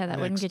 No. Yeah, that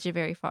wouldn't Next. get you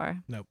very far.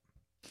 Nope.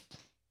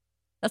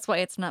 That's why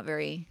it's not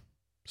very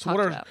So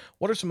talked about.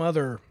 what are some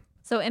other,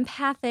 So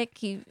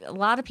empathic, a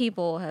lot of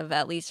people have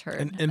at least heard.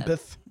 an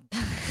empath,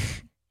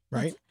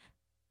 right?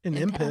 An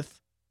Empath. empath.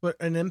 What,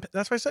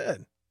 that's what I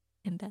said.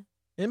 Empath.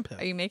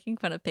 Empath. Are you making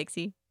fun of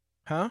Pixie?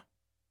 Huh?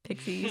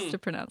 Pixie used to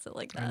pronounce it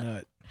like I that. know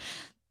it.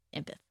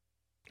 Empath.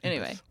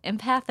 Anyway,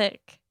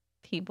 empathic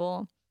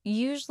people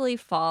usually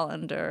fall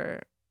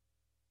under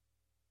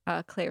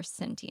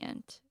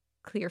clairsentient,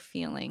 clear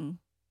feeling.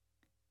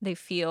 They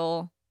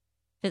feel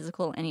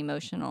physical and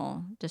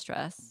emotional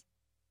distress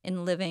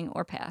in living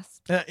or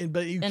past But you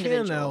can now,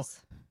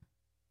 individuals.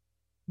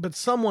 but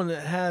someone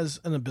that has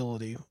an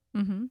ability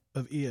Mm-hmm.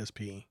 of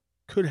ESP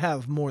could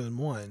have more than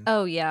one.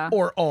 Oh yeah.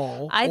 Or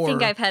all. I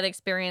think or- I've had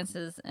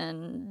experiences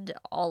in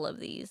all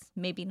of these.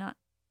 Maybe not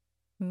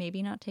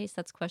taste.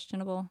 That's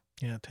questionable.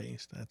 Yeah,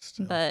 taste. That's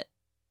still... But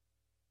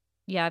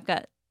yeah, I've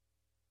got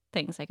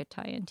things I could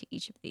tie into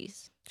each of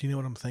these. Do you know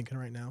what I'm thinking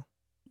right now?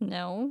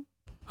 No,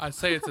 I'd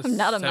say it's a I'm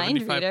not a mind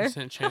reader.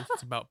 75% chance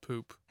it's about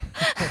poop.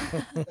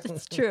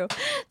 that's true.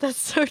 That's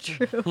so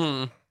true.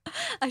 Hmm.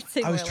 I'd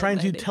say I was more trying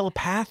like to 90.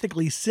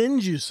 telepathically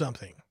send you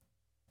something.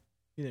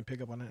 You didn't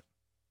pick up on that?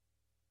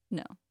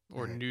 No.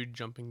 Or Right. nude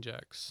jumping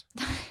jacks.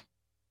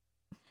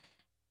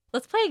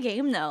 Let's play a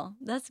game though.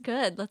 That's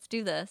good. Let's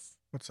do this.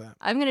 What's that?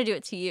 I'm gonna do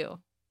it to you.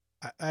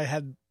 I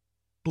had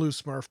Blue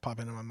Smurf pop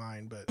into my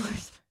mind, but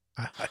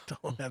I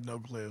don't have no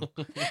clue.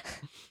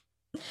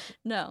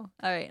 No.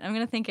 All right. I'm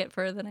gonna think it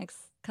for the next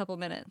couple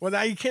minutes. Well,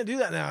 now you can't do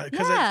that now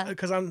Yeah.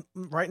 because I'm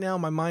right now.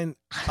 My mind,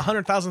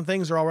 100,000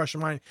 things are all rushing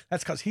my mind.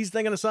 That's because he's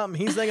thinking of something.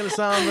 He's thinking of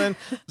something.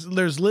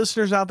 There's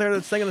listeners out there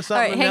that's thinking of All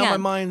something. right, and hang now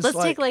on. my mind's Let's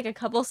like, take like a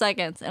couple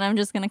seconds, and I'm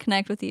just gonna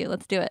connect with you.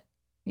 Let's do it.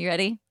 You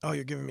ready? oh,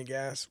 you're giving me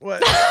gas.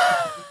 What?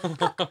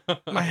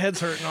 My head's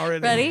hurting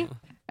already. Ready?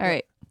 All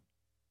right.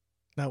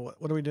 Now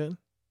what are we doing?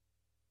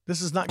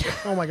 This is not good.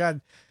 Oh my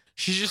god.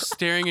 She's just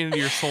staring into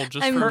your soul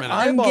just I'm- for a Her minute.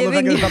 eyeballs look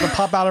like giving it's you- about to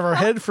pop out of her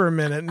head for a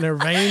minute, and they're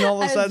vein all of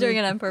a I was sudden. doing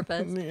it on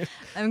purpose. Yeah.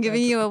 I'm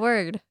giving you a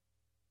word.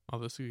 Oh,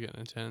 this is getting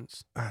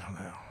intense. I don't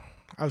know.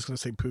 I was gonna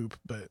say poop,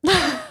 but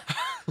Oh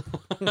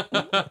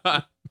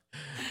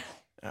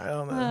I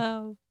don't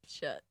know.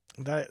 shit,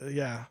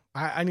 Yeah,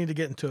 I need to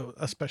get into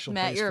a special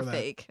Matt, place you're for a that.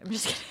 fake. I'm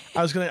just kidding.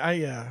 I was gonna.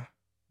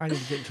 I need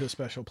to get into a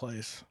special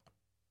place.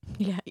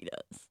 Yeah, he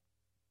does.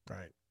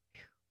 Right.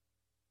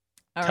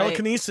 All right.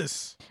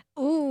 Telekinesis.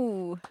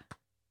 Ooh,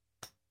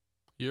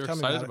 You're Tell me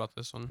excited about it. about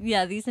this one.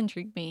 yeah, these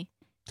intrigue me.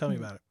 Tell me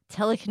about it.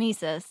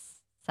 Telekinesis,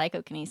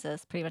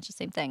 psychokinesis, pretty much the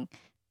same thing.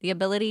 The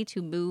ability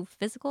to move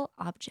physical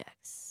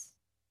objects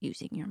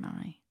using your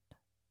mind.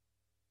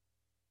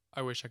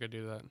 I wish I could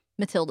do that.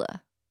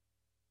 Matilda.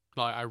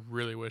 Like, I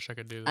really wish I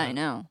could do that. I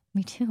know.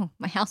 Me too.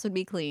 My house would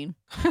be clean.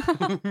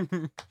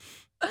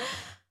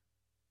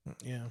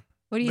 Yeah.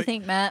 What do you But-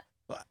 think, Matt?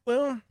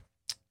 Well,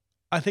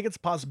 I think it's a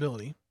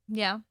possibility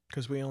Yeah.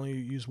 because we only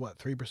use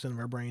 3% of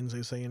our brains.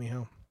 They say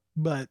anyhow.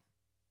 But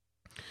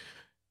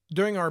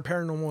during our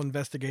paranormal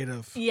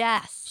investigative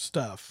Yes.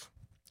 stuff,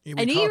 we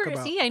I knew you talk were.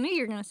 about. See, I knew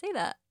you were going to say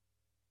that.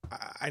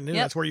 I knew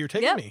Yep. that's where you were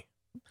taking Yep. me.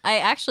 I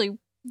actually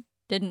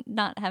didn't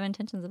not have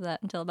intentions of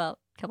that until about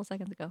a couple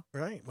seconds ago.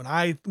 Right. When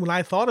I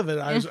thought of it,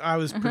 I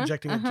was Uh-huh,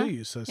 projecting it uh-huh. to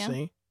you. So Yeah.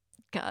 see,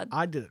 God.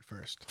 I did it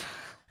first.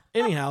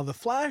 anyhow, the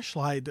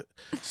flashlight,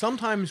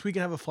 sometimes we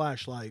can have a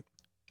flashlight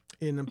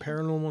in a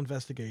paranormal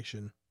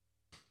investigation.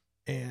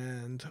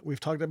 And we've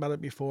talked about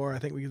it before. I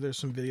think there's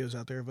some videos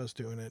out there of us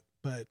doing it,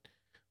 but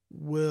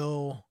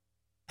we'll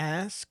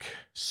ask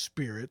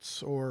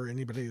spirits or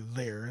anybody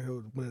there,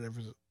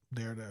 whatever's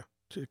there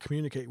to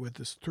communicate with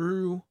us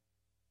through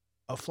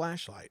a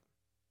flashlight.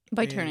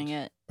 By And turning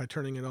it by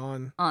turning it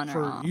on on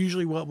or off.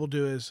 Usually what we'll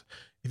do is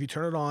if you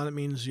turn it on, it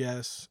means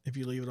yes. If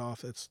you leave it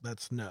off,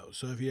 that's no.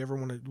 So if you ever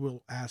want to,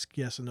 we'll ask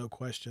yes and no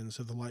questions.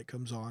 If the light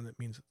comes on, it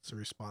means it's a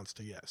response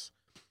to yes.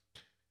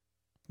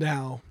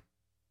 Now,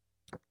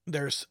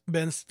 there's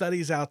been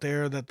studies out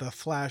there that the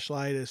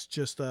flashlight is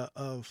just a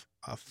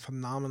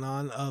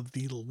phenomenon of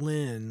the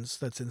lens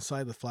that's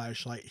inside the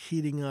flashlight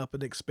heating up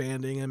and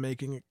expanding and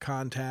making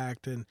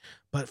contact.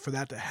 But for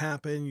that to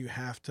happen, you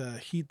have to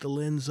heat the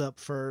lens up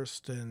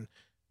first, and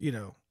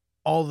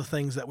all the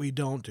things that we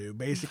don't do.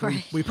 Basically,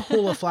 Right. we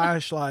pull a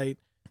flashlight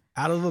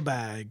out of a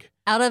bag,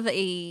 out of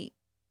a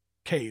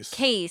case.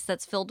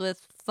 that's filled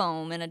with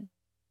foam in a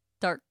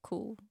dark,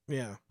 cool,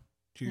 Yeah.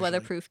 Usually.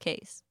 weatherproof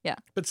case. Yeah.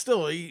 But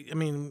still, I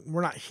mean,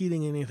 we're not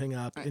heating anything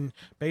up. Right. And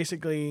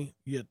basically,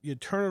 you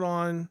turn it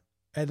on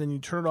and then you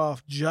turn it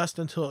off just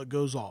until it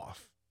goes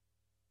off.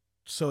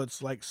 So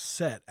it's like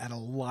set at a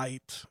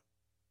light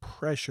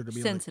pressure to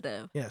be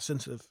sensitive.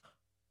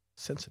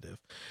 sensitive.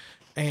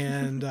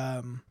 And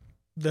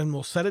then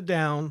we'll set it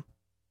down.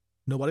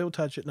 Nobody will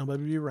touch it.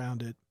 Nobody will be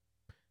around it.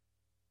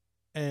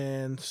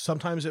 And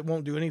sometimes it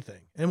won't do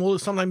anything. And we'll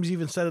sometimes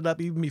even set it up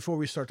even before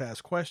we start to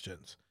ask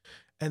questions.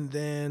 And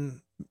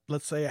then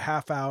let's say a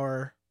half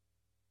hour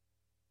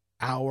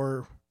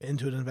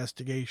into an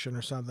investigation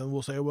or something,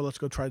 we'll say, well, let's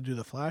go try to do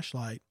the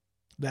flashlight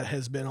that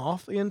has been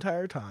off the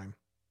entire time.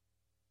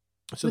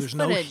 So With there's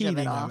no footage of it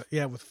heating of off. it.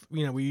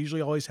 Yeah, we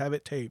usually always have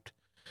it taped.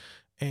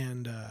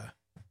 And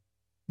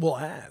we'll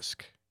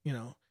ask,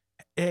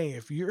 hey,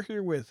 if you're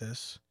here with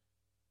us,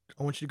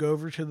 I want you to go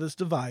over to this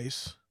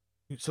device.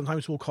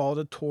 Sometimes we'll call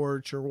it a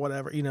torch or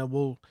whatever.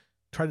 We'll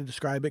try to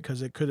describe it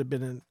because it could have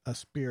been a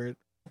spirit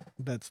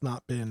that's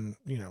not been,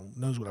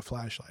 knows what a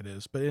flashlight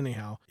is. But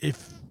anyhow,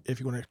 if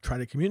you want to try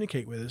to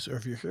communicate with us, or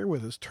if you're here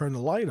with us, turn the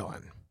light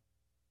on.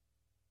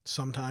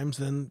 Sometimes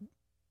then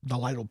the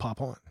light will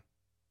pop on.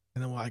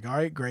 And then we're like, all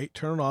right, great,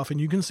 turn it off.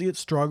 And you can see it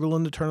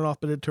struggling to turn it off,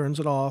 but it turns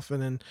it off.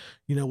 And then,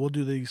 we'll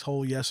do these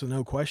whole yes and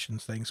no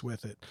questions things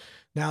with it.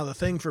 Now, the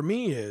thing for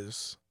me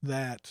is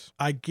that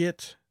I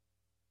get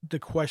the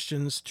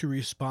questions to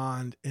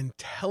respond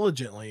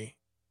intelligently.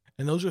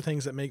 And those are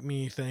things that make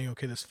me think,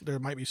 okay, there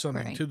might be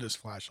something Right. to this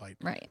flashlight.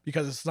 Right.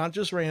 Because it's not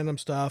just random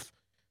stuff.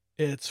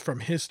 It's from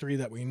history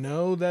that we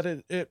know that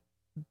it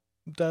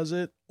does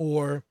it.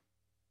 Or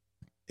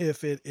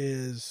if it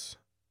is,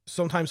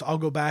 sometimes I'll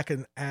go back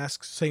and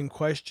ask same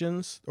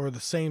questions or the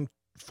same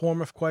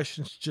form of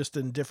questions just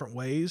in different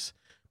ways,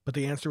 but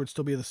the answer would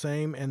still be the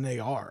same, and they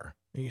are.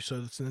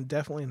 So it's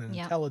definitely an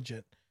Yep.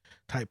 intelligent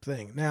type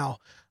thing. Now,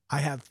 I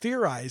have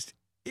theorized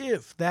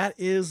if that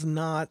is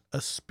not a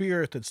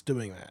spirit that's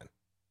doing that,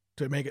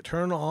 to make it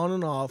turn on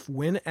and off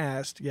when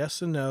asked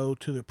yes and no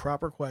to the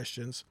proper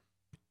questions,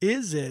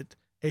 is it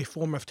a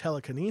form of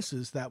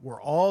telekinesis that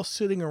we're all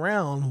sitting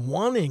around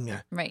wanting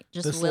Right.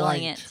 Just This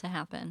willing light. it to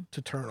happen.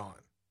 to turn on?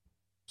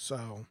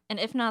 So, And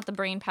if not the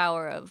brain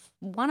power of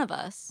one of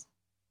us,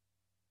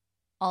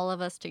 all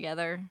of us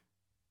together,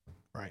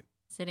 right.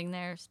 sitting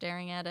there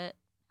staring at it,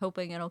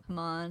 hoping it'll come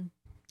on.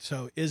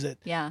 So is it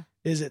Yeah.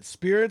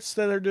 spirits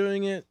that are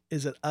doing it?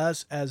 Is it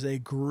us as a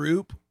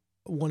group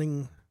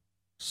wanting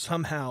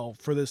somehow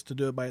for this to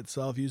do it by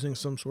itself, using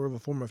some sort of a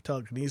form of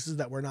telekinesis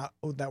that we're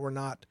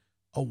not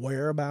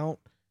aware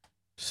about?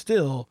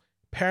 Still,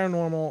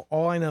 paranormal,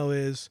 all I know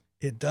is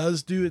it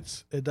does do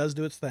its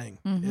thing.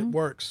 It Mhm.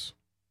 works.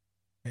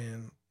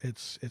 And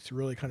it's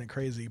really kind of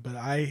crazy, but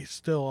I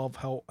still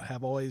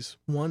have always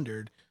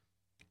wondered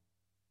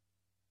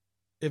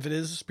if it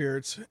is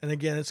spirits. And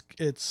again,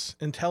 it's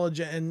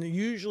intelligent, and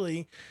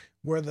usually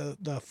where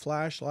the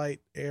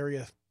flashlight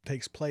area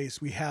takes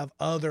place, we have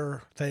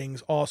other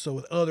things also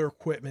with other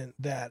equipment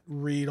that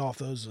read off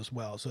those as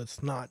well. So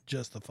it's not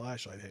just the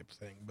flashlight type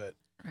thing, but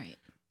Right.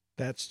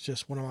 that's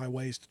just one of my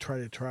ways to try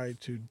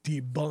to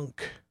debunk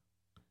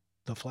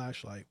the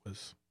flashlight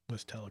was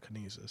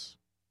telekinesis.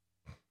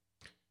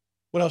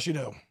 What else you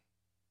know?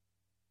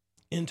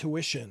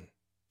 Intuition.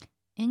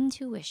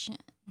 Intuition.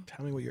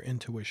 Tell me what your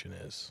intuition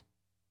is.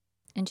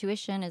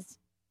 Intuition is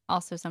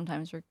also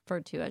sometimes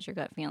referred to as your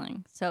gut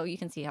feeling. So you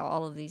can see how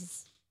all of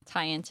these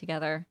tie in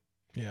together.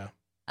 Yeah.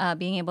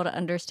 Being able to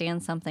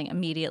understand something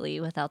immediately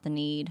without the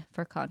need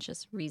for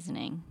conscious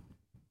reasoning.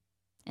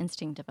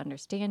 Instinctive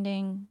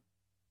understanding,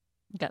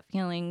 gut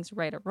feelings,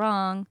 right or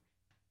wrong,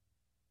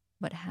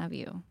 what have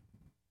you.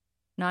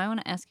 Now I want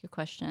to ask you a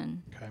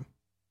question. Okay.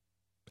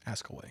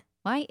 Ask away.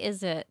 Why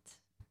is it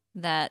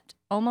that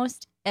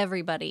almost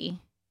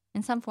everybody,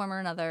 in some form or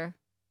another,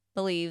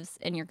 believes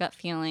in your gut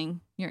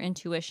feeling, your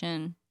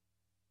intuition?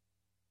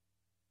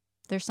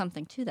 There's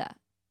something to that.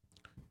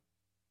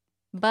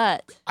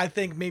 But I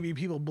think maybe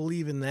people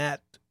believe in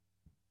that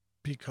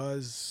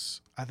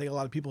because I think a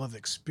lot of people have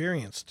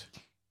experienced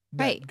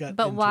that Right. gut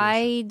But intuition.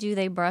 why do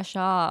they brush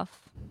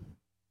off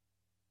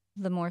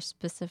the more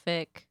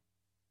specific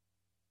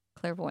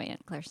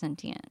clairvoyant,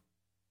 clairsentient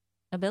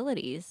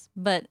abilities?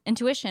 But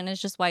intuition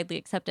is just widely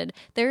accepted.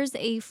 There's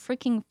a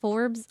freaking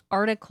Forbes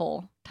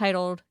article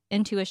titled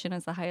 "Intuition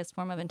is the highest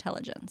form of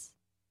intelligence."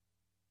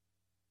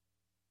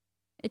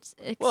 It's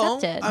accepted. Well,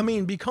 I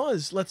mean,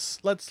 because let's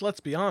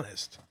be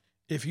honest.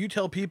 If you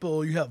tell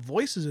people you have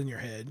voices in your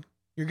head,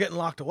 you're getting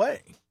locked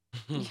away.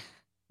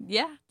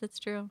 Yeah, that's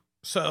true.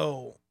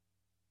 So,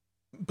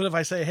 but if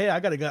I say, hey, I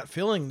got a gut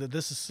feeling that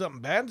this is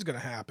something bad's going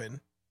to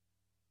happen,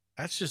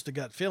 that's just a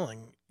gut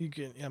feeling.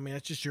 I mean,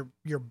 it's just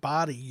your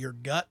body, your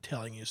gut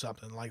telling you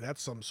something. Like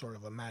that's some sort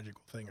of a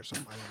magical thing or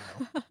something. I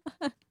don't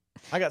know.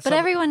 But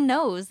everyone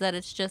knows that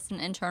it's just an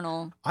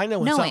internal. I know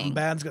when something knowing.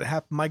 bad's going to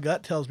happen. My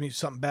gut tells me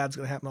something bad's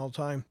going to happen all the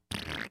time.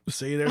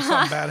 See, there's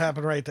something bad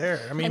happened right there.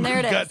 I mean, And there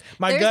it is.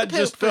 my There's gut the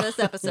poop just for this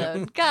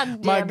episode.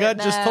 God damn my it, gut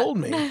just Matt. told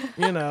me,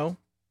 you know.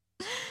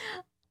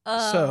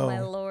 Oh So-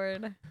 my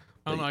lord.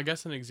 I don't know. I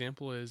guess an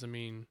example is, I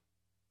mean,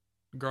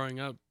 growing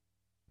up,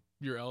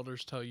 your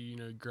elders tell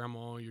you,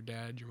 grandma, your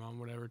dad, your mom,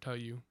 whatever, tell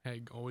you,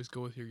 hey, always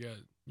go with your gut.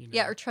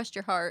 Yeah, or trust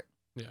your heart.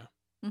 Yeah.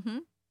 Mm-hmm.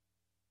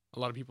 A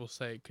lot of people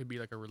say it could be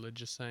like a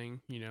religious saying,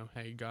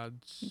 hey,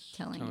 God's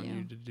Telling telling you.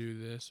 you to do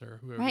this or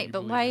whoever. Right, you but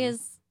believe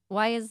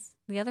why in. is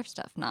the other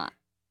stuff not?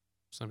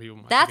 Some people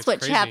might think That's it's what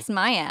crazy. chaps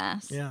my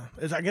ass. Yeah,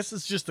 I guess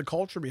it's just the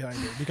culture behind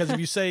it. Because if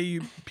you say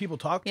people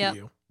talk to Yep.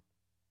 you,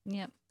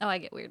 Yep. Oh, I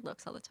get weird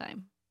looks all the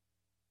time.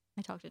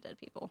 I talk to dead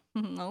people.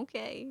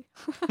 Okay.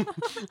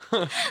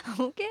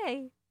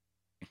 Okay.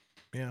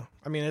 yeah.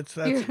 I mean,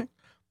 You're-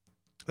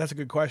 that's a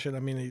good question. I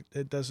mean,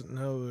 it doesn't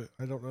know.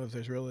 I don't know if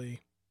there's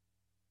really.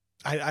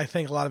 I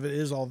think a lot of it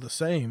is all the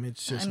same.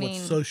 It's just I what's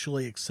mean,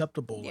 socially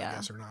acceptable, I yeah.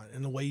 guess, or not,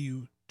 in the way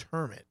you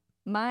term it.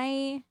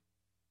 My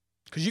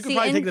Because you can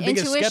probably take the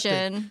biggest skeptic.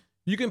 intuition.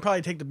 You can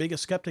probably take the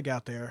biggest skeptic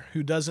out there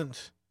who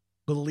doesn't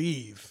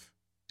believe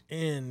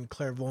in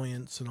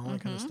clairvoyance and all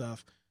that kind of Mhm.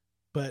 stuff.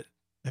 But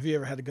have you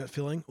ever had a gut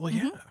feeling? Well,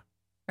 Mhm. yeah.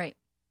 Right.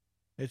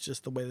 It's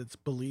just the way that's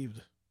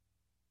believed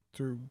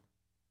through.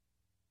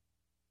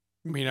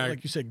 I mean,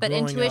 like you said, But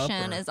growing intuition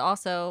up, or- is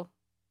also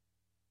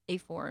a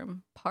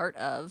part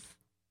of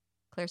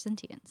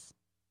clairsentience.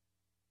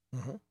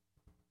 Mhm.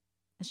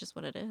 It's just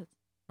what it is.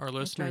 our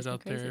drives listeners me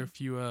out there, crazy. if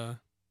you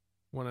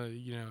want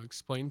to,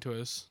 explain to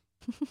us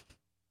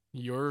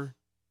your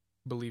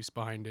beliefs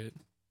behind it,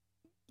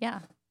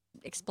 Yeah.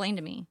 Explain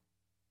to me.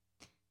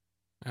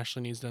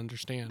 Ashley needs to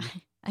understand.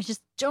 I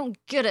just don't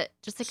get it.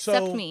 Just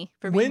accept So, me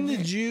for when being did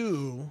weird.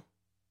 you,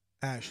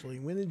 Ashley?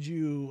 When did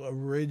you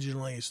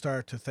originally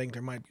start to think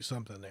there might be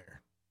something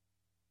there?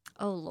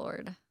 Oh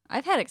Lord,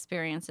 I've had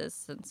experiences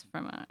since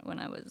from when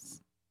I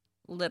was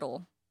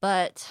little,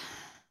 but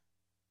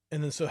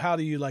And then, so how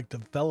do you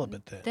develop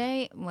it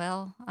then?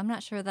 I'm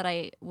not sure that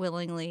I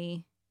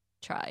willingly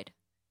tried.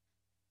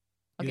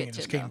 I'll You get think it to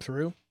just it, came though.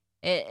 through?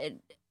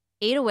 It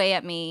ate away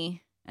at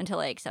me until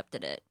I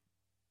accepted it.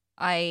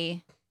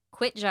 I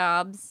quit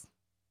jobs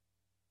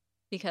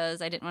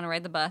because I didn't want to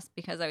ride the bus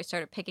because I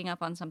started picking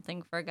up on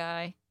something for a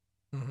guy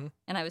Mm-hmm.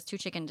 and I was too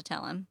chicken to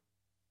tell him.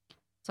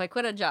 So I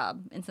quit a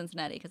job in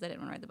Cincinnati because I didn't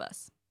want to ride the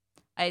bus.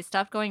 I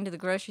stopped going to the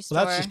grocery store.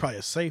 Well, that's just probably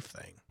a safe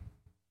thing.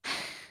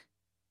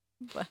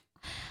 But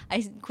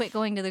I quit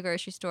going to the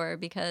grocery store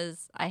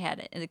because I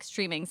had an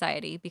extreme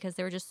anxiety because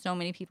there were just so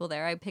many people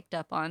there. I picked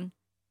up on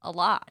a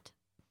lot.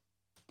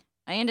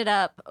 I ended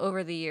up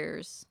over the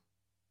years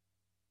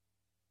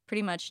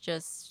pretty much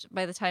just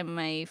by the time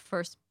my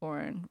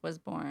firstborn was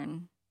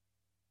born,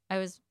 I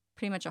was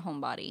pretty much a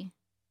homebody.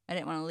 I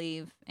didn't want to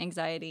leave.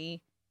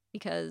 Anxiety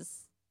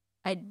because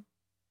I'd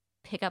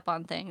pick up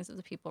on things of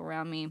the people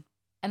around me.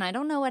 And I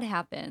don't know what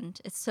happened.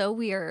 It's so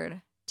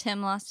weird.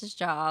 Tim lost his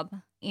job.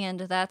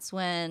 And that's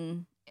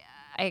when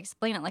I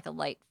explain it like a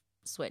light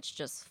switch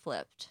just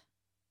flipped.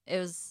 It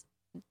was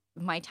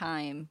my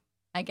time,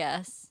 I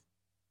guess.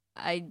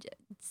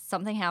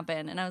 Something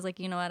happened. And I was like,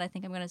 you know what? I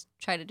think I'm going to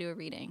try to do a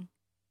reading.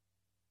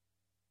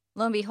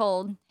 Lo and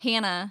behold,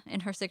 Hannah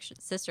and her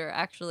sister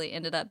actually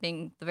ended up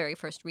being the very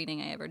first reading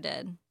I ever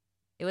did.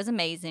 It was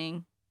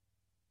amazing.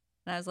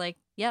 And I was like,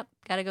 yep,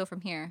 got to go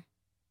from here.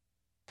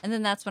 And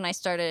then that's when I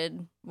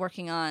started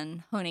working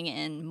on honing it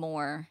in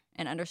more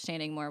and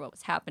understanding more what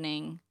was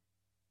happening.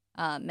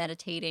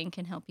 Meditating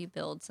can help you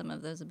build some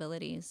of those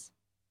abilities.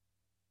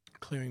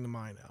 Clearing the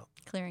mind out.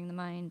 Clearing the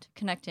mind,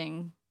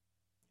 connecting.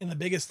 And the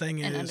biggest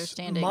thing And is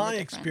understanding my the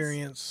difference.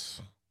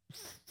 experience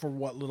for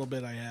what little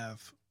bit I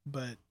have,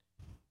 but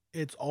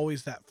it's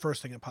always that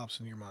first thing that pops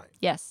in your mind.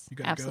 Yes, You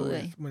gotta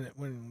absolutely. go with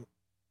when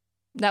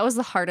That was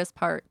the hardest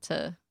part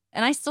to,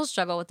 and I still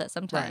struggle with it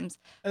sometimes.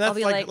 and I'll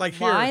that's be like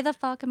here. why the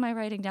fuck am I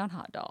writing down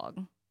hot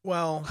dog?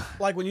 Well,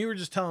 like when you were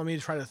just telling me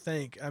to try to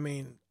think, I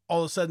mean,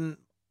 all of a sudden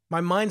my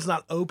mind's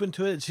not open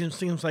to it. It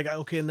seems like,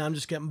 okay, now I'm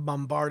just getting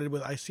bombarded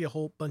with, I see a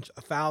whole bunch,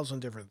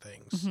 1,000 different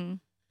things. Hmm.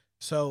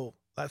 So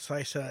that's why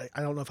I said,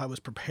 I don't know if I was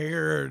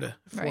prepared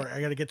for Right. it. I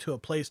got to get to a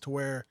place to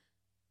where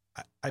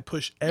I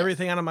push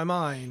everything out of my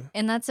mind.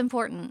 And that's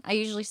important. I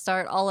usually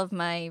start all of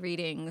my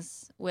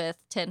readings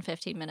with 10,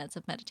 15 minutes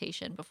of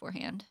meditation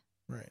beforehand.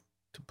 Right.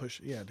 To push,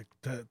 To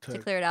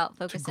clear it out,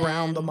 focus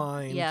ground the in.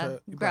 mind. Yeah,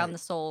 ground right. the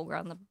soul,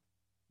 ground the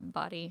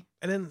body.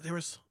 And then there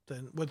was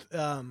something with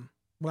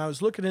when I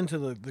was looking into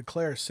the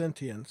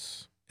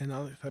clairsentience and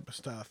all that type of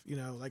stuff,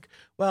 like,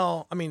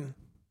 well, I mean,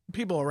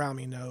 people around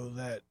me know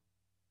that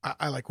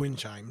I like wind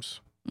chimes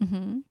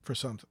Mm-hmm. for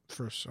some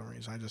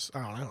reason. I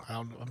don't know.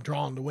 I'm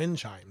drawn to wind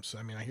chimes.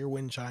 I mean, I hear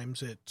wind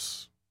chimes.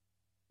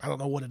 I don't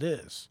know what it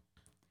is,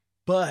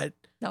 but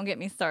Don't get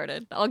me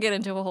started. I'll get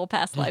into a whole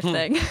past life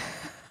thing.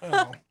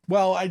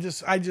 well,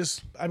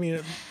 I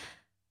mean,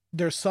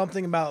 there's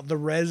something about the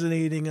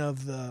resonating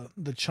of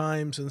the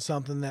chimes and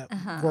something that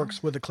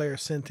works with the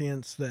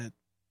clairsentience that,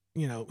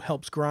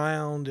 helps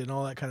ground and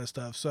all that kind of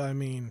stuff. So, I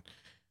mean,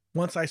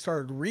 once I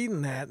started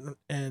reading that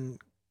and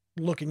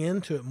looking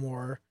into it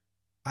more,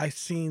 I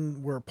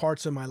seen where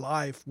parts of my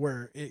life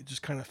where it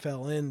just kind of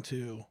fell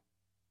into,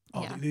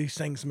 these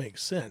things make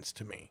sense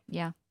to me.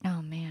 Yeah.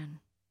 Oh, man.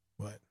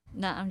 What?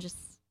 No,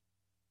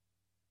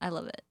 I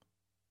love it.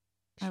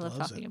 I love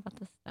talking it. about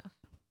this stuff.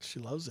 She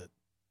loves it.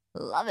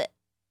 Love it.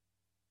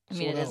 I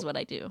mean, So it is what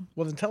I do.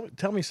 Well, then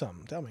tell me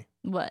something. Tell me.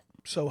 What?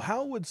 So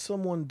how would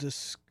someone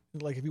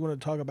like, if you want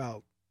to talk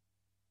about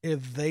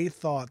if they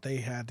thought they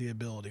had the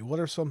ability, what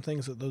are some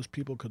things that those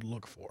people could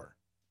look for?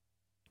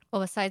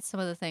 Well, besides some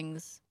of the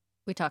things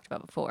we talked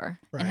about before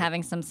Right. and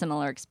having some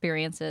similar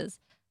experiences,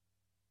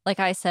 like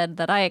I said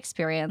that I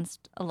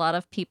experienced, a lot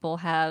of people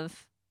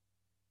have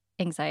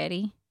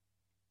anxiety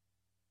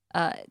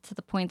to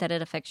the point that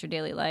it affects your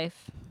daily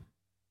life.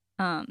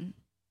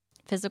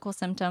 Physical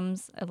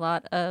symptoms, a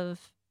lot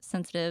of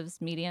sensitives,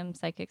 mediums,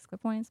 psychics,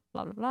 clairvoyants,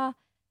 blah, blah, blah,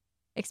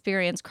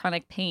 experience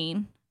chronic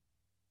pain.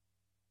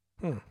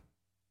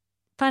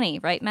 Funny,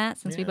 right, Matt?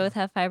 Since we Yeah. both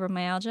have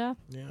fibromyalgia.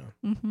 Yeah.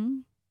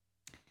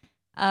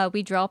 Mm-hmm.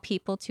 We draw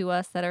people to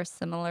us that are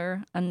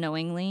similar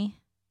unknowingly.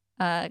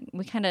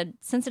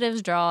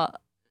 Sensitives draw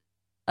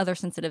other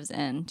sensitives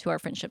in to our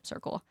friendship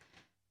circle.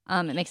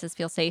 It makes us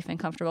feel safe and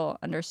comfortable,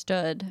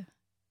 understood,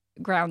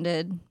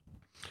 grounded.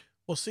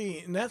 Well, see,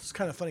 and that's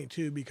kind of funny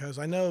too, because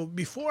I know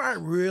before I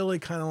really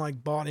kind of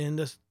like bought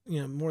into,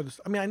 more of this.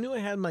 I mean, I knew I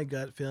had my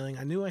gut feeling.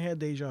 I knew I had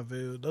deja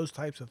vu, those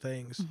types of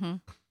things. Mm-hmm.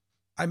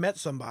 I met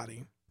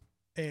somebody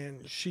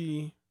and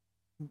she,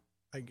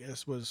 I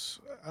guess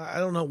I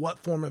don't know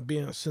what form of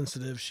being a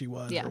sensitive she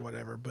was or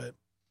whatever, but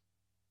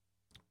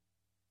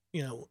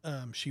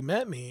she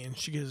met me and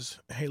she goes,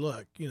 "Hey,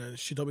 look,"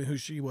 she told me who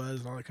she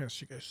was and all that kind of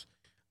shit. She goes,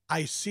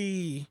 "I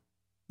see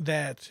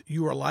that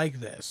you are like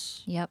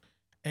this." Yep.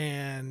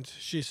 And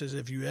she says,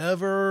 "If you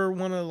ever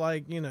want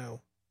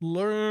to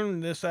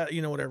learn this, that,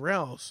 whatever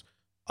else,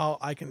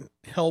 I can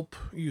help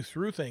you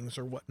through things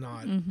or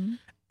whatnot." Mm-hmm.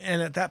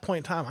 And at that point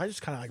in time, I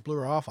just kind of blew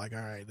her off. Like,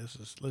 all right, this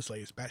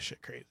lady's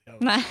batshit crazy. I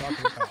don't know what she's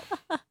talking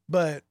about.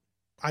 But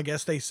I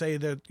guess they say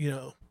that,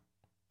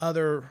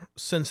 other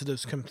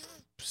sensitives can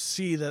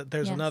see that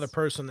there's another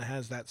person that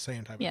has that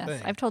same type of thing.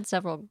 Yes, I've told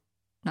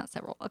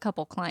a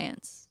couple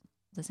clients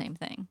the same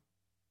thing.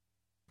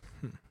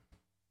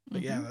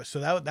 But yeah, so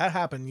that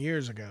happened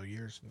years ago,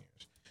 years and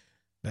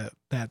years.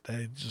 That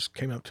they just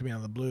came up to me out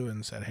of the blue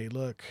and said, "Hey,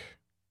 look."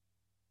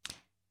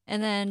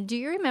 And then, do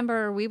you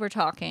remember we were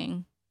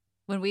talking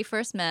when we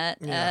first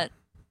met at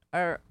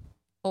our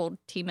old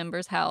team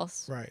member's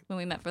house? Right. When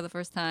we met for the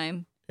first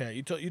time. Yeah,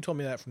 you told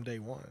me that from day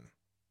one.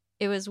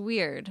 It was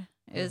weird.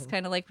 It was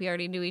kind of like we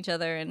already knew each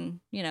other, and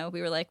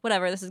we were like,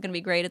 whatever, this is gonna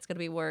be great. It's gonna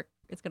be work.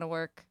 It's gonna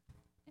work.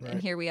 Right.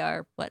 And here we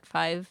are. What,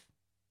 5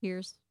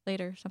 years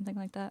later, something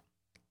like that.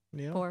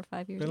 Yeah. 4 or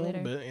 5 years later. later.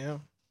 A little bit, yeah.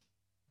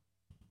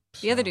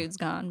 The other dude's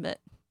gone, but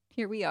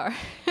here we are.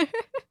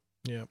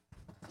 Yep.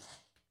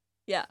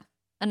 Yeah.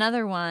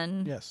 Another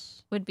one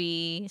yes. would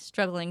be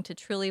struggling to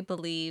truly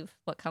believe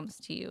what comes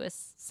to you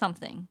is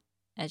something,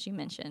 as you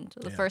mentioned.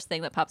 The first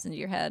thing that pops into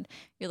your head,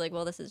 you're like,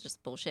 well, this is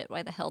just bullshit.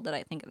 Why the hell did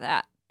I think of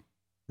that?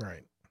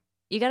 Right.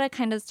 You got to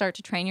kind of start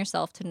to train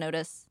yourself to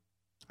notice.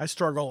 I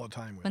struggle all the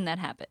time with when that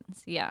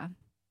happens. Yeah.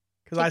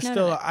 Because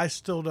I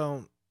still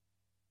don't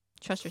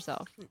trust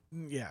yourself.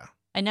 Yeah.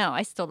 I know.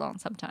 I still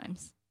don't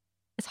sometimes.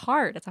 It's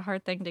hard. It's a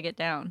hard thing to get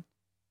down.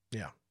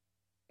 Yeah.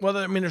 Well,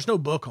 I mean, there's no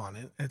book on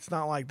it. It's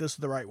not like this is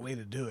the right way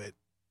to do it.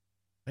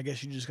 I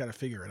guess you just got to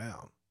figure it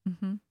out.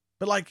 Mm-hmm.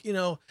 But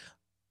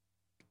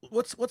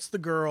what's the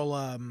girl,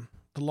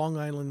 the Long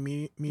Island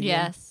medium?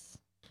 Yes.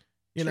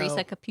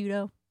 Teresa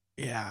Caputo.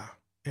 Yeah.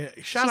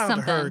 Shout out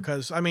to her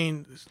because, I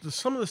mean,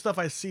 some of the stuff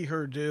I see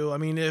her do, I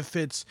mean, if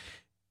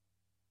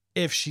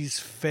she's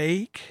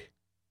fake,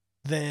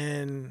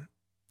 then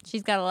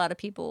she's got a lot of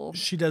people.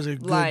 She does a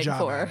good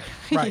job at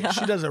it. Right. Yeah.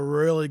 She does a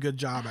really good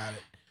job at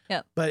it.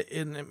 Yep. But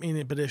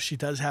if she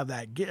does have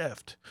that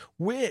gift,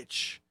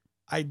 which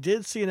I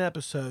did see an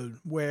episode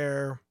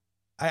where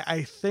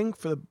I think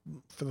for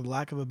the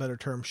lack of a better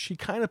term, she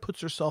kind of puts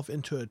herself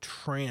into a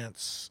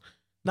trance,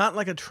 not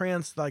like a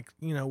trance, like,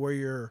 where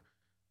you're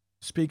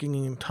speaking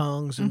in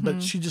tongues, and but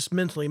Mhm. she just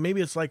mentally, maybe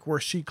it's like where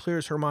she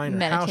clears her mind, or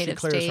how she Meditative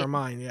clears her state.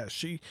 mind.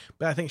 Yeah,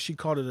 but I think she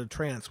called it a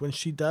trance. When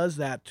she does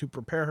that to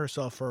prepare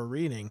herself for a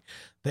reading,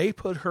 they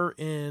put her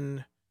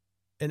in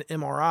an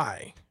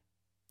MRI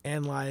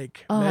and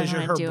like Oh, I measure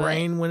wanna her do it.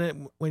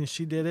 brain when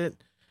she did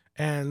it,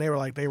 and they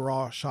were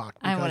all shocked.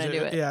 I wanna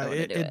do it. Yeah, I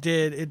wanna do it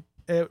did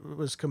it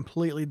was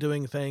completely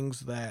doing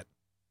things that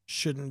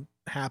shouldn't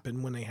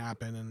happen when they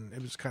happen, and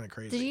it was kind of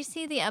crazy. Did you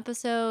see the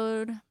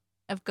episode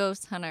of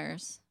Ghost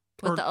Hunters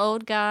with Or- the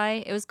old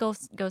guy? It was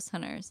Ghost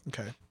Hunters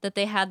Okay. that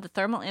they had the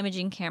thermal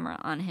imaging camera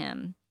on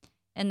him,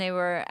 and they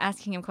were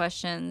asking him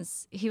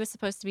questions. He was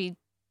supposed to be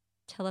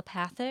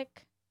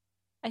telepathic,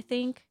 I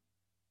think.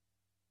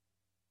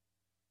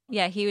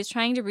 Yeah, he was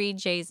trying to read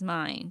Jay's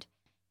mind,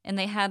 and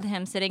they had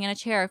him sitting in a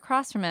chair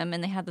across from him,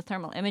 and they had the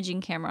thermal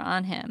imaging camera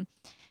on him.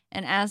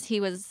 And as he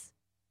was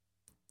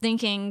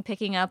thinking,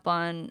 picking up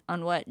on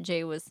what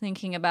Jay was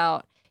thinking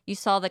about, you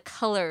saw the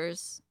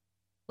colors,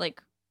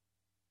 like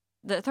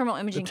the thermal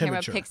imaging camera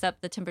temperature. picks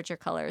up the temperature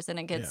colors, and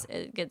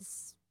it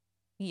gets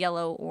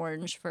yellow,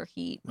 orange for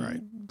heat, Right.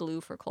 and blue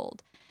for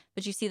cold.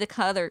 But you see the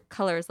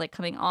colors like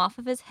coming off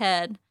of his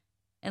head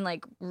and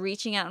like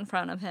reaching out in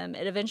front of him.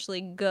 It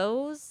eventually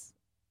goes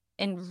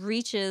and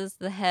reaches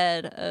the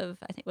head of,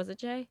 I think, was it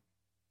Jay?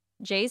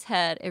 Jay's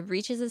head. It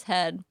reaches his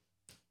head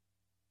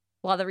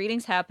while the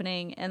reading's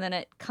happening, and then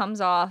it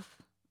comes off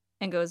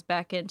and goes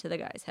back into the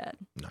guy's head.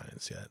 No, I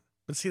didn't see that.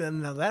 But see,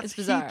 now that's It's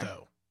heat, bizarre.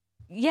 though.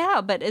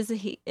 Yeah, but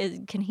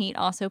can heat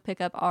also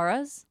pick up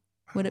auras?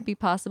 Would it be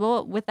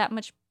possible with that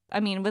much? I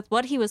mean, with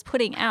what he was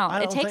putting I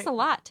out, it don't takes think- a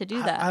lot to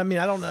do that. I mean,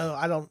 I don't know.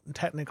 I don't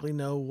technically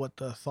know what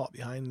the thought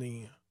behind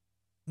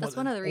That's what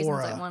one of an the reasons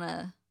I aura want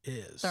to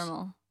is.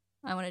 thermal.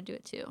 I want to do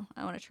it too.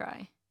 I want to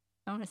try.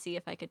 I want to see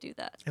if I could do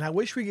that. And I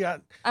wish we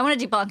got. I want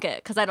to debunk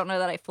it because I don't know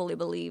that I fully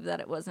believe that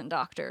it wasn't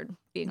doctored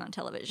being on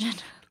television.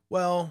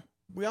 Well,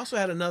 we also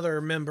had another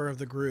member of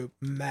the group,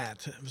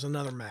 Matt. It was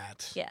another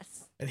Matt.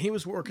 Yes. And he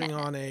was working Matt.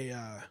 on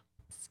a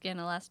Skin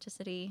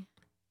elasticity.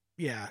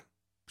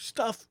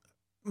 stuff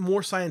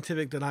more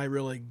scientific than I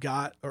really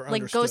got or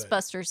Like understood.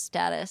 Ghostbusters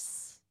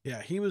status.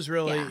 Yeah, he was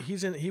really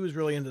Yeah. he was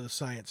really into the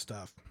science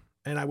stuff,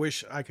 and I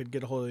wish I could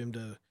get a hold of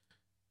him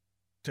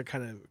to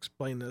kind of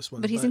explain this one.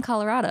 But he's in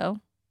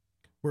Colorado.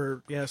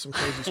 where some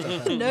crazy stuff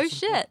happens. No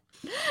shit.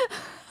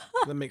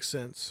 That makes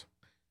sense.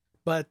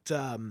 But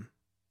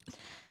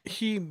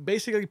he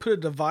basically put a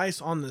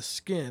device on the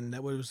skin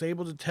that was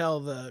able to tell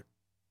the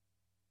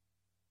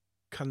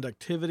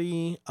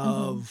conductivity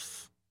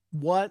of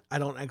what I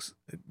don't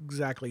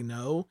exactly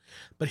know,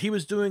 but he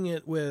was doing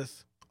it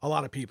with a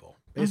lot of people.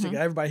 Basically,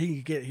 everybody he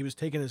could get. He was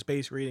taking his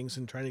base readings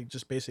and trying to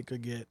just basically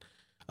get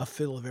a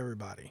feel of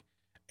everybody.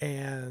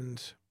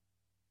 And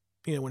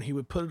when he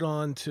would put it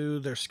onto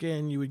their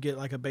skin, you would get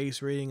like a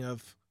base reading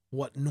of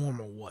what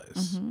normal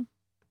was. Mhm.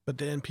 But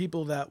then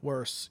people that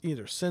were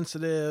either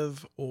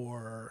sensitive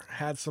or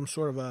had some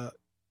sort of a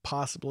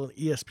possible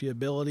ESP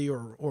ability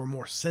or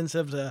more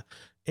sensitive to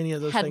any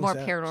of those Had things, more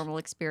that paranormal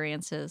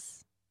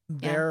experiences.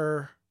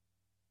 there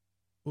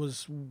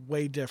was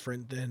way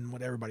different than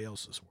what everybody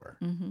else's were.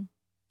 Hmm.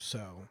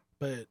 So,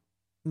 but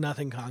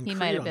nothing concrete. He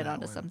might have on been that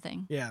onto one.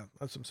 something. Yeah,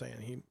 that's what I'm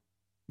saying. He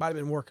might have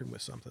been working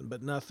with something,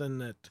 but nothing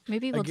that.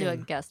 Maybe we'll do a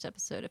Again. guest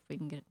episode if we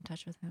can get in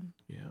touch with him.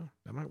 Yeah,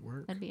 that might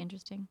work. That'd be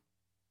interesting.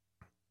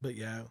 But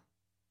yeah,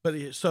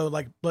 so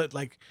but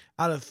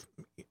out of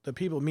the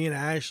people, me and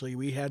Ashley,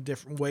 we had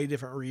way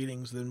different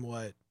readings than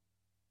what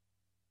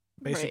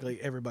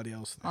basically everybody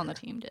else On the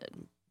there. team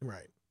did.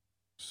 Right.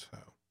 So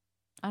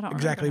I don't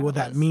exactly remember what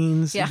how it that was.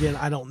 means. Yeah. Again,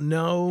 I don't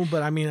know,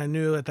 but I mean, I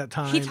knew at that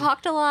time He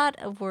talked a lot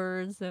of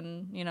words,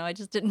 and I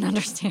just didn't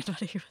understand what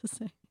he was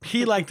saying.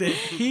 he liked it.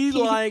 He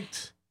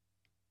liked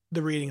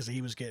the readings that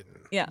he was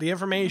getting. Yeah. The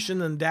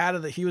information and data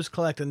that he was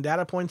collecting,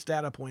 data points.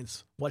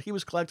 What he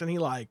was collecting, he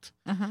liked.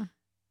 Uh-huh.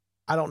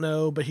 I don't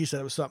know, but he said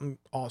it was something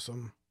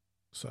awesome.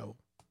 So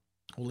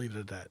we'll leave it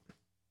at that.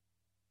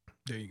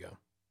 There you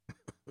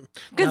go.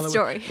 Good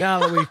story. Now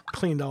that we've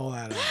cleaned all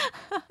that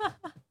up.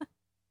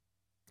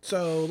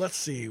 So let's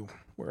see.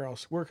 Where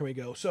else? Where can we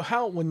go? So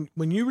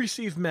when you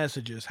receive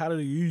messages, how do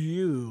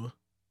you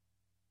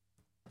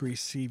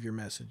receive your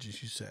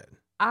messages, you said?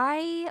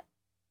 I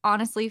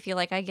honestly feel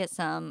like I get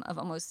some of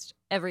almost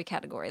every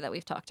category that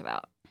we've talked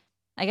about.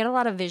 I get a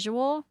lot of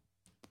visual.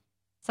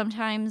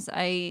 Sometimes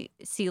I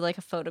see like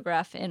a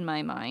photograph in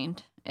my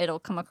mind. It'll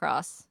come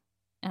across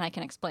and I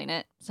can explain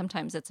it.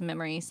 Sometimes it's a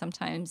memory.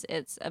 Sometimes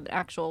it's an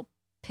actual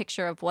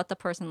picture of what the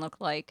person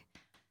looked like.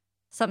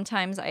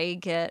 Sometimes I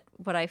get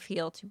what I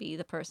feel to be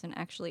the person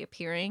actually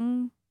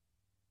appearing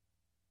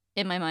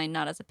in my mind,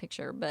 not as a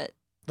picture, but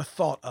The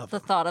thought of the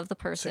them. thought of the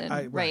See,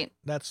 person. Right.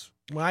 That's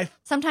when I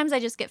Sometimes I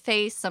just get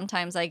face.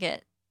 Sometimes I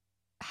get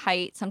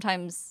height.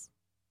 Sometimes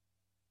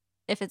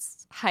if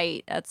it's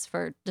height, that's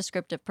for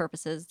descriptive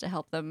purposes to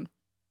help them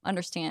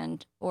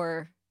understand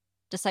or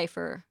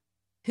decipher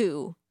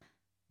who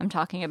I'm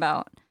talking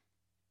about.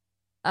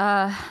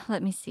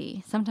 Let me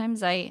see.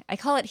 Sometimes I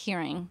call it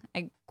hearing,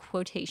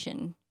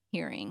 quotation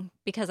hearing,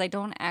 because I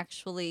don't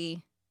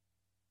actually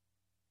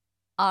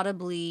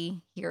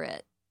audibly hear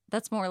it.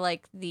 That's more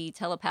like the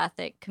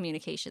telepathic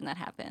communication that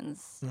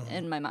happens Mhm.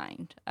 in my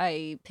mind.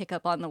 I pick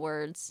up on the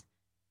words.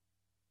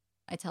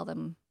 I tell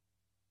them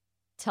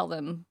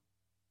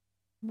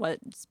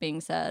what's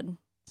being said. You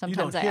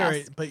Sometimes don't I hear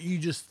ask. it, but you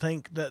just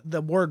think that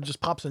the word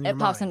just pops in your It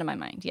mind. pops into my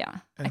mind. Yeah,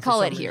 And I for call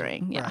some it reason-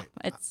 hearing. Yeah, right.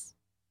 it's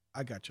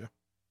I got you.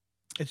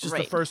 It's just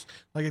Right. the first,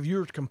 like if you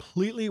were to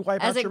completely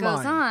wipe as out it your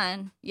goes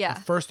mind, on. Yeah,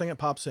 the first thing that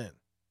pops in,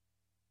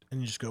 and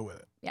you just go with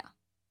it.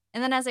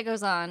 and then as it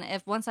goes on,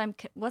 if once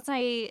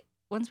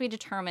we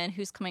determine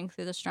who's coming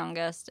through the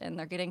strongest and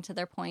they're getting to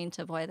their point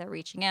of why they're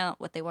reaching out,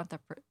 what they want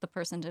the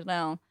person to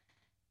know.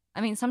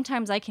 I mean,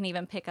 sometimes I can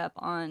even pick up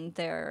on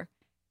their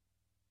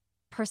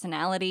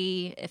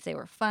personality, if they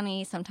were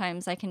funny.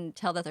 Sometimes I can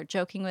tell that they're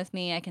joking with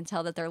me. I can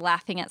tell that they're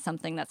laughing at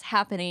something that's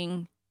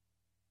happening.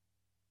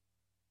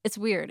 It's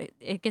weird.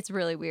 It gets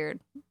really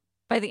weird.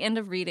 By the end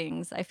of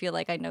readings, I feel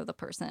like I know the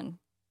person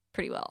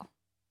pretty well.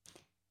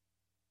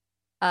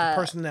 The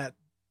person that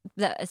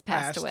That has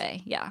passed passed.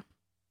 away. Yeah.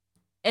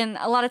 And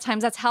a lot of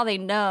times that's how they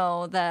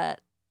know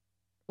that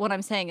what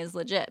I'm saying is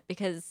legit,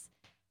 because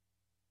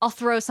I'll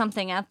throw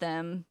something at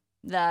them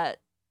that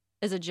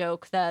is a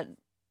joke that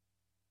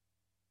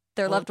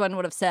their Well- loved one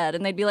would have said,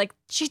 and they'd be like,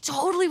 she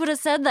totally would have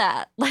said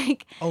that.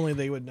 Like, only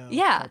they would know.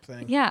 yeah. Type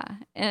thing. Yeah.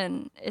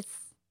 And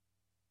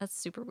that's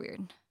super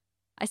weird.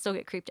 I still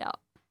get creeped out.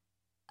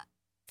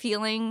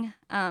 Feeling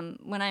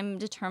when I'm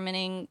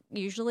determining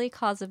usually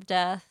cause of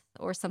death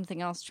or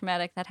something else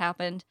traumatic that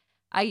happened,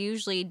 I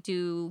usually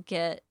do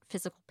get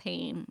physical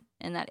pain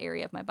in that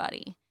area of my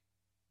body.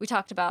 We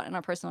talked about in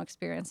our personal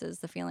experiences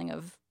the feeling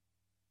of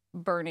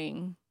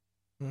burning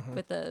Mhm.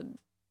 with the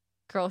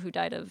girl who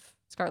died of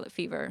scarlet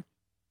fever.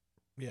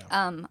 Yeah.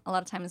 A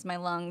lot of times my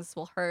lungs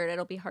will hurt.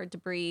 It'll be hard to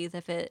breathe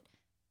if it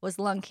was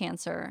lung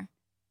cancer.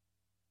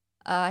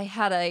 I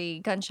had a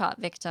gunshot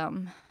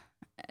victim,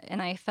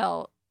 and I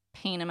felt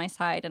pain in my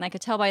side, and I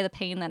could tell by the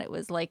pain that it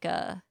was like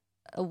a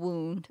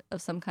wound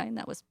of some kind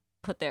that was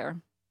put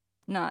there,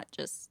 not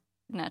just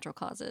natural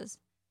causes.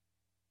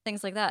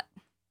 Things like that.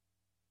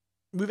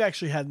 We've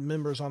actually had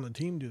members on the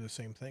team do the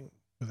same thing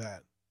with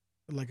that.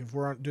 Like if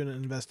we're doing an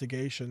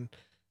investigation,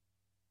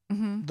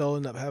 Mm-hmm. they'll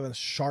end up having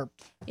sharp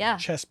Yeah.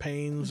 chest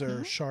pains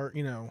or Mhm. sharp,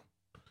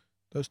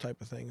 those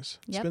type of things.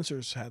 Yep.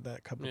 Spencer's had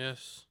that couple.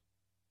 Yes.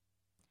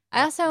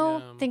 I also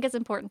Yeah. think it's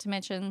important to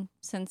mention,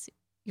 since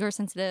you're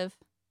sensitive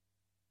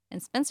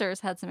and Spencer's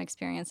had some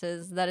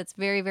experiences, that it's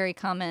very, very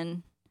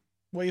common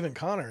Well, even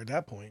Connor at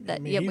that point. that,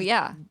 he's-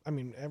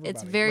 everybody.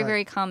 it's very, right,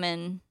 very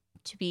common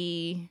to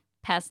be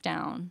passed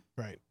down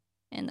right.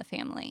 in the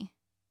family,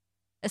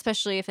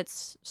 especially if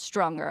it's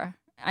stronger.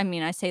 I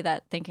mean, I say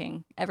that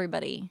thinking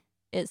everybody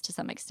is to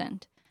some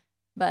extent,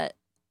 but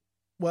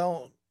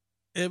Well,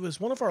 it was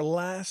one of our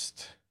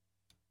last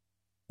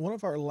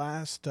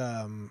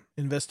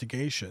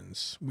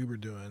investigations we were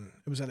doing.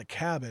 It was at a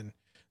cabin.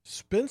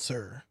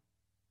 Spencer,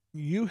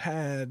 you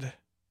had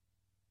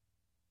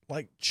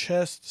like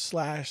chest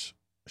slash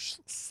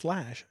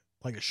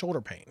like a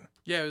shoulder pain.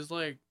 Yeah, it was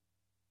like,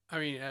 I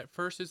mean, at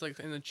first it's like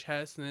in the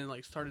chest, and then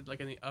like started like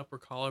in the upper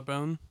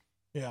collarbone.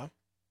 Yeah.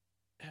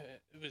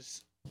 It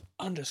was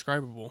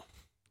undescribable.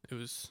 It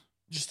was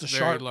Just a Very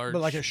sharp, large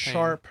but like a pain.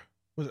 sharp.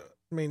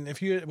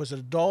 If it was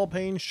a dull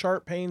pain,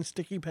 sharp pain,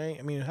 sticky pain.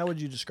 I mean, how would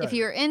you describe if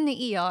you're in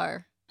the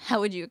ER,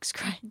 how would you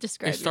describe it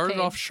your started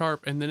pain? off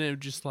sharp, and then it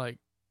would just like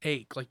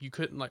ache. Like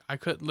I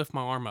couldn't lift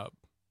my arm up.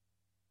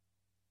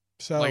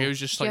 So, Like it was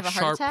just Did you like have a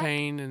heart sharp attack?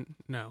 pain, and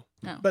no.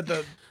 No. but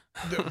the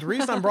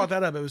reason I brought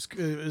that up, it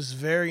was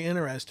very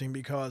interesting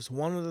because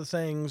one of the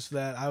things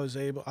that I was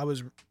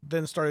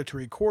then started to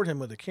record him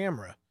with a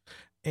camera,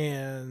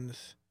 and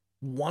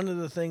one of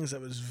the things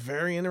that was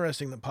very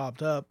interesting that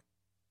popped up,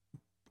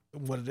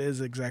 what it is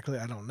exactly,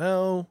 I don't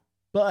know,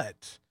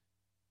 but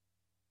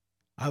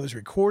I was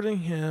recording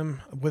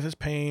him with his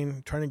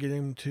pain, trying to get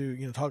him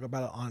to, talk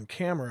about it on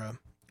camera.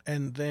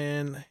 And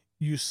then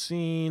you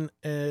seen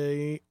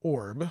a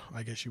orb,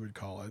 I guess you would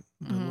call it,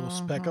 the little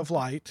speck of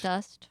light.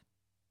 Dust.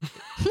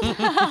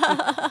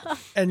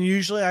 And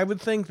usually I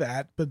would think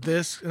that, but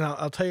this, and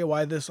I'll tell you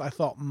why this I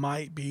thought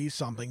might be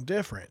something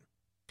different.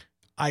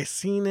 I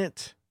seen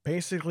it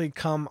basically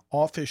come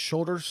off his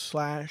shoulder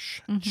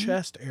slash Mhm.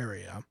 chest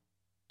area.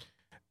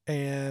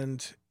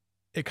 And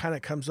it kind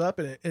of comes up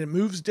and it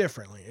moves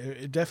differently.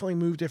 It definitely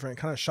moved different.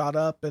 It kind of shot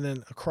up and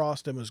then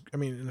across and was,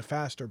 in a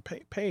faster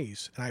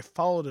pace. And I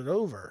followed it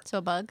over. So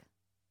a bug?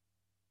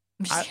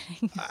 I'm just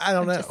kidding. I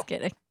don't I'm know. just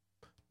kidding.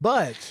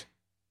 But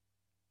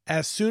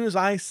as soon as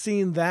I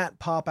seen that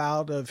pop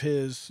out of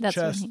his That's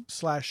when chest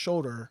slash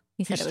shoulder,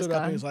 He he said it was stood up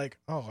gone. and he's like,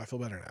 "Oh, I feel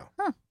better now."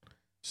 Huh.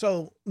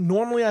 So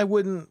normally I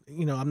wouldn't,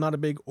 I'm not a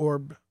big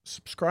orb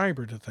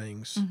subscriber to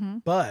things, Mm-hmm.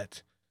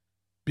 but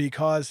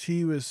because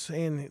he was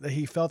saying that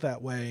he felt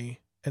that way,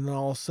 and then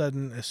all of a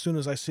sudden, as soon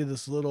as I see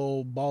this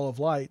little ball of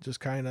light just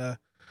kind of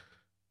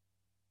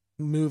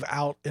move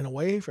out and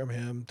away from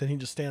him, then he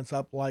just stands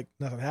up like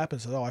nothing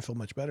happened. Says, "Oh, I feel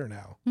much better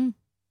now." Hmm.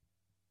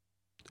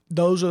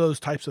 Those are those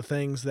types of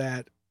things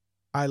that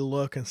I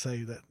look and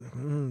say that,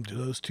 do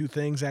those two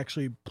things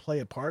actually play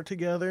a part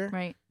together?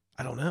 Right.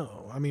 I don't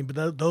know. I mean,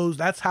 but those,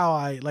 that's how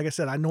like I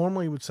said, I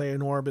normally would say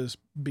an orb is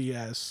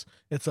BS.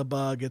 It's a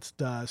bug, it's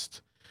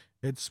dust,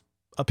 it's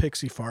a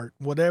pixie fart,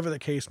 whatever the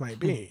case might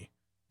be.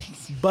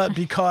 But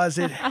because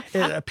it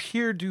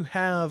appeared to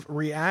have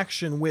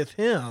reaction with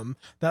him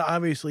that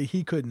obviously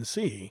he couldn't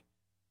see.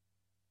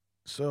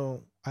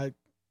 So I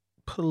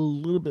put a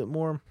little bit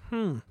more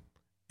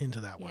into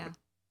that one. Yeah,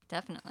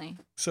 definitely.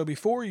 So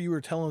before you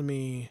were telling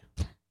me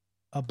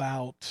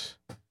about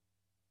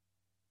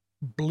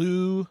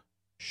blue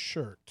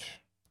shirt.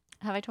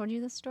 Have I told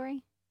you this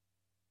story?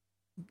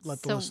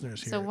 Let the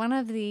listeners hear So it. one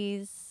of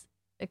these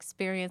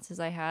experiences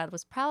I had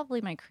was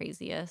probably my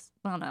craziest.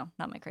 Well, no,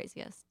 not my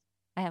craziest.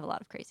 I have a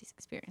lot of crazy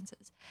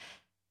experiences.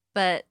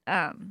 But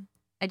I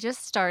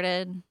just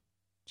started.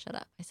 Shut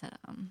up. I said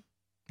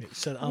You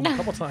said a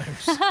couple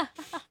times.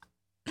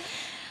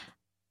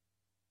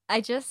 I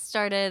just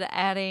started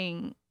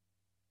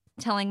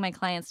telling my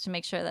clients to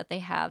make sure that they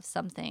have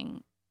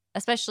something,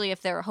 especially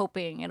if they're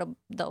hoping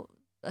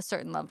a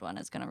certain loved one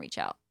is going to reach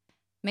out.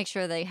 Make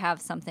sure they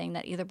have something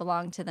that either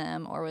belonged to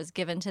them or was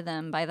given to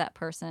them by that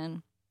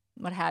person,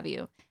 what have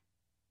you.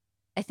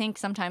 I think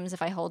sometimes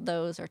if I hold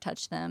those or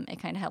touch them, it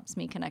kind of helps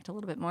me connect a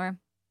little bit more.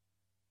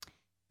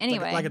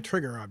 Anyway, like a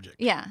trigger object.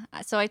 Yeah.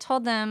 So I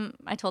told them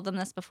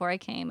this before I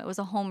came. It was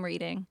a home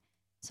reading.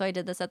 So I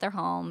did this at their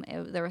home.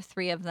 There were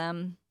 3 of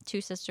them,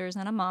 2 sisters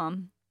and a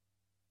mom.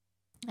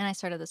 And I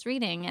started this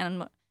reading,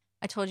 and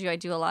I told you I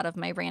do a lot of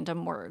my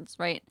random words,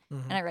 right?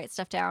 Mhm. And I write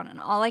stuff down, and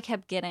all I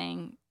kept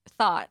getting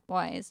thought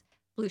was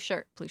blue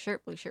shirt, blue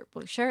shirt, blue shirt,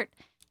 blue shirt.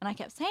 And I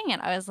kept saying it.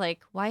 I was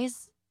like, why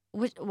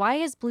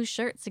is blue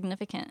shirt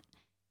significant?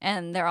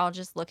 And they're all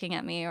just looking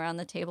at me around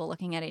the table,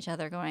 looking at each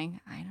other, going,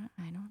 I don't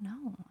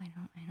know.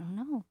 I don't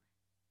know.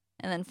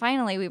 And then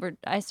finally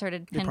I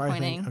started They probably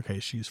pinpointing. think, okay,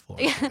 she's full.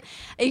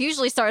 It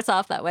usually starts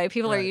off that way.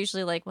 People are Right.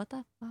 usually like, what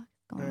the fuck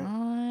is going Right.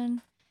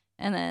 on?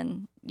 And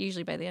then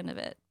usually by the end of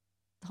it,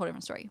 a whole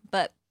different story.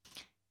 But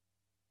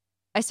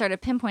I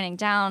started pinpointing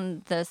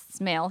down this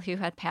male who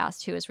had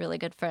passed, who was really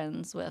good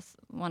friends with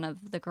one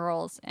of the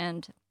girls.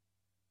 And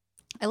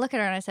I look at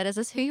her and I said, is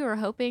this who you were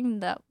hoping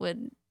that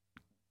would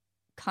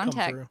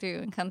contact you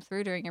and come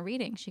through during a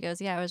reading? She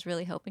goes, yeah, I was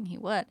really hoping he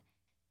would.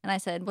 And I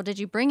said, well, did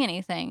you bring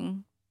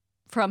anything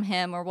from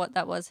him or what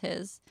that was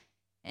his?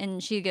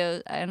 And she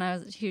goes,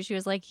 and she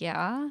was like,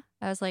 yeah.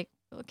 I was like,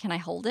 can I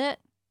hold it?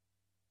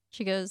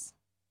 She goes,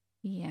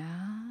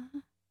 yeah.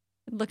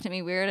 Looked at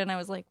me weird, and I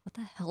was like, what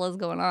the hell is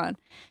going on?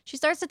 She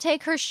starts to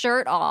take her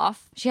shirt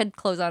off. She had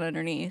clothes on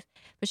underneath,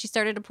 but she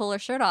started to pull her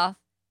shirt off,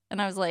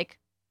 and I was like,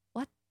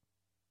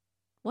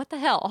 what the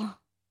hell?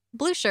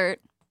 Blue shirt.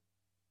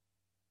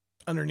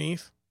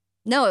 Underneath?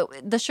 No,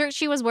 the shirt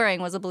she was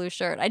wearing was a blue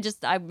shirt.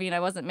 I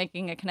wasn't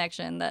making a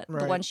connection that the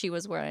Right. one she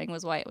was wearing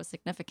was why it was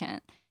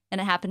significant, and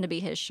it happened to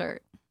be his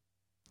shirt.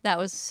 That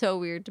was so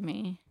weird to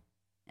me.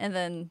 And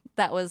then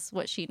that was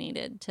what she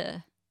needed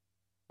to.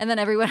 And then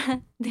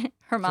everyone,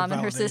 her mom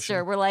and her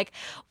sister validation. were like,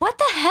 what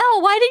the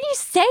hell? Why didn't you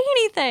say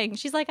anything?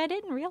 She's like, I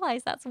didn't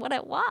realize that's what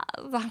it was.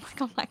 I'm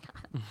like, oh my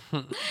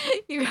God.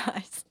 You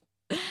guys.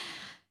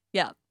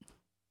 Yeah.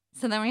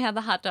 So then we had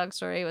the hot dog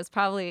story. It was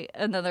probably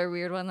another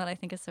weird one that I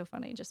think is so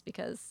funny just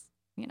because,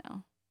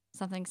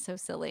 something so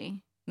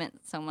silly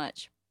meant so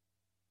much.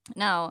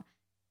 Now,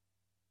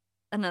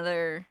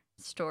 another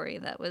story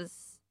that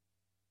was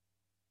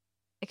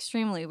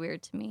extremely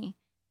weird to me.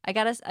 I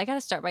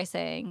gotta start by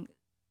saying,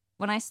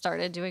 when I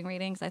started doing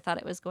readings, I thought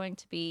it was going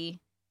to be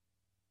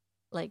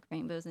like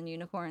rainbows and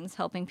unicorns,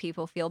 helping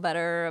people feel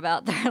better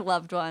about their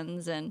loved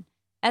ones, and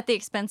at the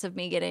expense of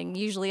me getting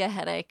usually a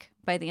headache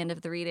by the end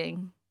of the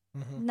reading.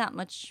 Mhm. Not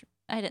much.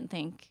 I didn't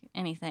think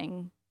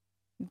anything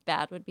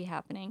bad would be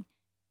happening.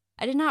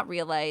 I did not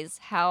realize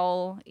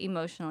how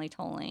emotionally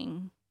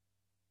tolling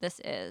this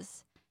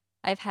is.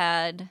 I've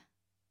had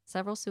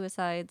several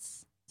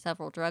suicides,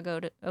 several drug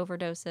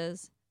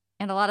overdoses,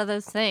 and a lot of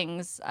those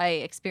things I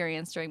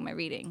experienced during my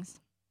readings.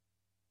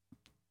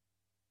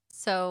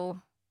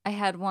 So I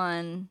had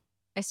one.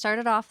 I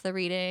started off the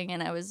reading,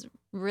 and I was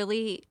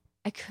really,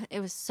 it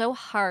was so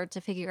hard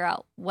to figure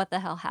out what the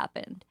hell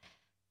happened.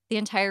 The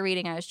entire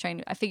reading I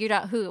figured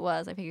out who it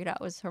was. I figured out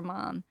it was her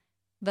mom.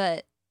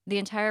 But the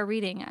entire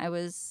reading, I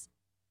was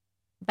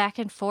back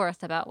and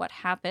forth about what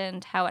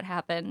happened, how it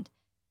happened.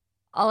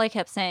 All I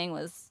kept saying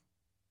was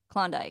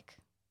Klondike.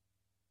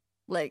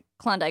 Like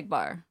Klondike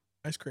bar.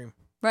 Ice cream.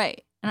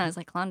 Right. And I was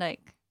like,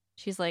 Klondike.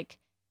 She's like,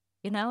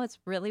 it's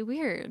really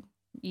weird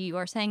you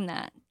are saying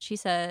that. She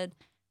said,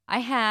 I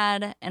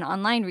had an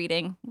online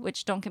reading,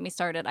 which don't get me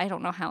started. I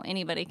don't know how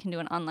anybody can do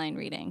an online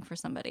reading for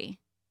somebody.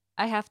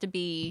 I have to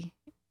be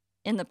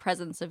in the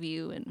presence of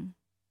you and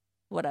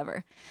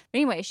whatever. But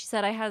anyway, she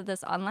said I had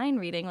this online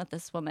reading with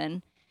this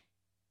woman.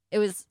 It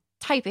was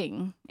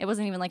typing. It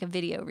wasn't even like a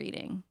video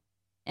reading.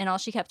 And all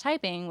she kept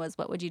typing was,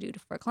 what would you do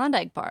for a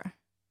Klondike bar?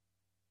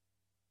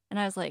 And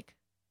I was like,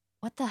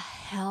 what the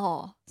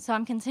hell? So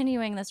I'm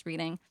continuing this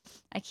reading.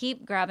 I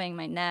keep grabbing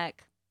my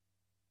neck.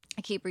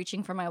 I keep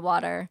reaching for my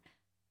water.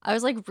 I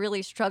was like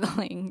really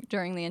struggling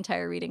during the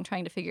entire reading,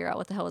 trying to figure out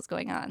what the hell was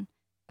going on.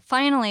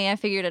 Finally, I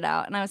figured it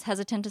out, and I was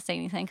hesitant to say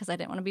anything because I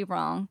didn't want to be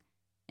wrong.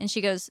 And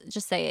she goes,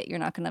 just say it. You're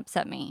not going to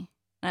upset me.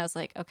 And I was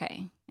like,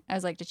 okay. I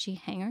was like, did she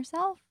hang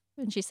herself?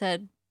 And she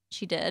said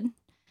she did.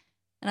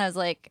 And I was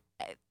like,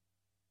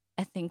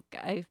 I think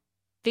I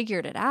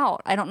figured it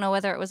out. I don't know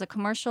whether it was a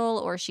commercial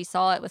or she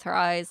saw it with her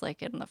eyes,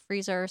 like in the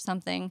freezer or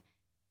something.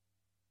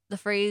 The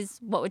phrase,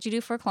 what would you do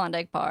for a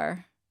Klondike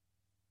bar,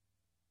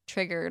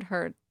 triggered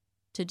her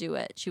to do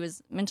it. She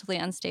was mentally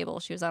unstable.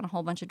 She was on a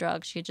whole bunch of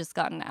drugs. She had just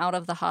gotten out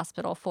of the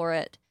hospital for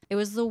it. It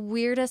was the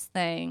weirdest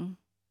thing.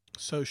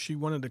 So she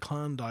wanted a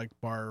Klondike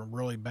bar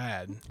really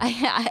bad.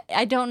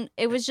 I don't,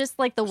 it was just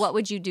like the what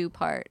would you do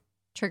part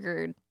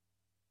triggered.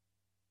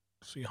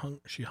 So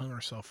she hung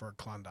herself for a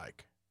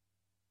Klondike.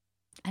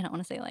 I don't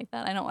want to say it like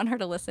that. I don't want her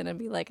to listen and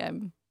be like,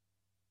 I'm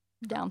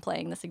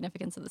downplaying the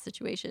significance of the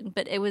situation.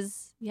 But it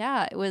was,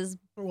 it was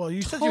well,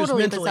 you said totally she was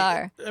mentally,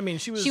 bizarre. I mean,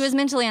 she was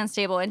mentally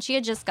unstable, and she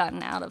had just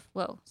gotten out of,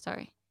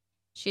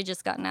 she had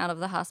just gotten out of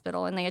the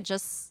hospital, and they had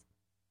just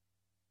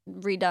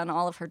redone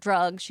all of her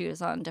drugs. She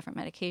was on different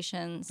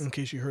medications. In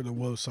case you heard the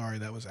whoa, sorry,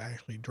 that was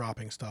actually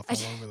dropping stuff all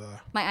over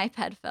my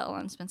iPad fell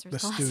on Spencer's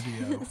glasses.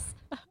 studio.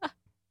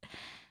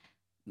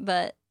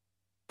 But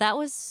that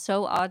was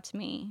so odd to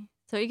me.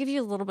 So it gives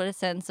you a little bit of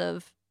sense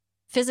of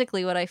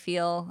physically what I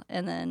feel,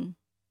 and then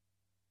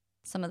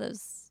some of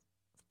those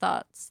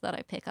thoughts that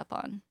I pick up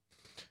on.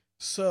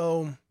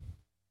 So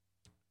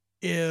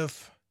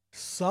if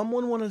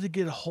someone wanted to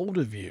get a hold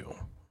of you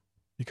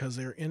because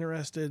they're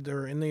interested,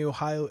 they're in the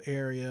Ohio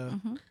area,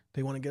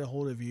 they want to get a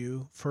hold of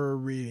you for a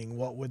reading,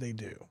 what would they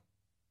do?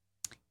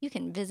 You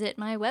can visit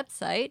my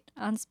website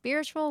on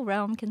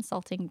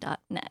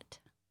spiritualrealmconsulting.net.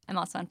 I'm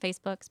also on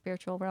Facebook,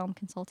 Spiritual Realm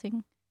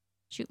Consulting.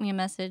 Shoot me a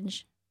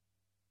message.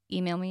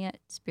 Email me at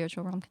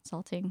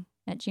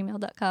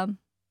spiritualrealmconsulting@gmail.com.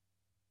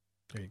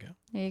 There you go.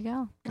 There you go.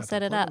 We'll Got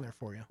set that it plug up. in there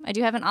for you. I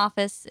do have an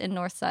office in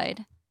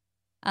Northside.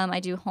 I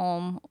do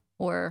home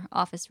or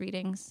office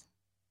readings.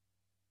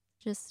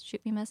 Just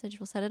shoot me a message.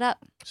 We'll set it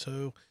up.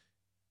 So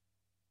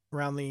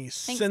around the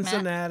Thanks,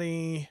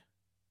 Cincinnati,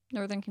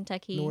 Northern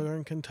Kentucky.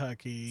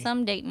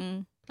 Some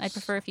Dayton. I'd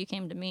prefer if you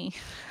came to me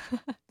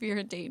if you're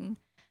in Dayton.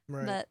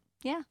 Right. But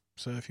yeah.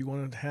 So if you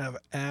wanted to have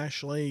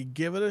Ashley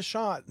give it a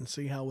shot and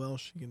see how well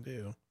she can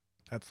do,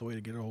 that's the way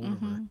to get a hold of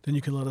her. Then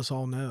you can let us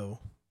all know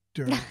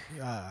during,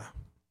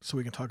 so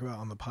we can talk about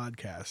on the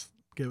podcast.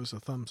 Give us a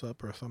thumbs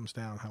up or a thumbs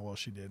down how well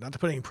she did. Not to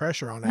put any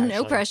pressure on Ashley.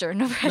 No pressure.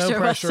 No pressure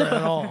whatsoever.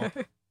 at all.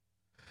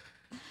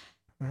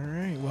 All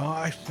right. Well,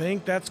 I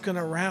think that's going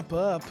to wrap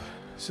up.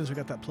 Since we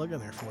got that plug in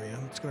there for you,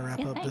 it's going to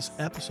wrap up this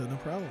episode. No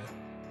problem.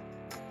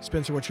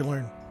 Spencer, what you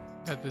learned?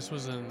 That this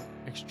was an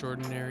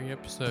extraordinary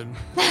episode.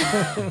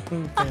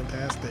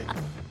 Fantastic.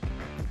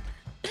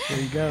 There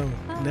you go.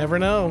 Never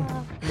know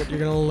what you're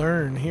going to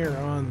learn here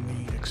on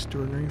the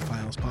Extraordinary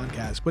Files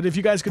podcast. But if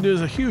you guys could do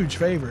us a huge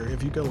favor,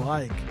 if you could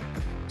like,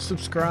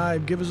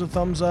 subscribe, give us a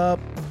thumbs up,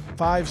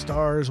 5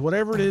 stars,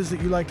 whatever it is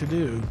that you like to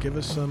do, give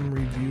us some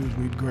reviews.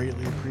 We'd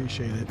greatly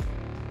appreciate it.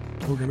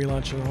 We're going to be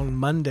launching on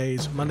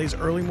Mondays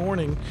early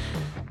morning.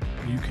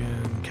 You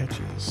can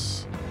catch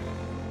us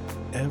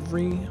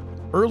every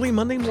early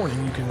Monday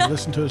morning. You can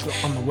listen to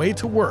us on the way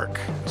to work.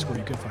 That's where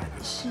you can find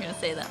us. You're going to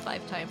say that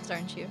 5 times,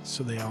 aren't you?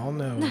 So they all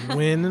know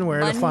when and where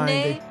to find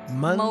it.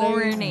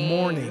 Monday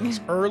mornings.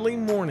 Early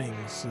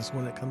mornings is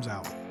when it comes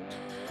out.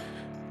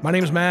 My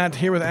name is Matt,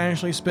 here with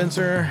Ashley,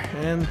 Spencer,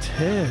 and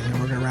Ted. And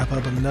we're going to wrap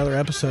up another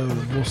episode.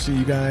 We'll see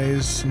you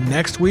guys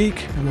next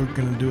week. And we're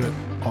going to do it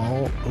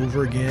all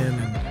over again.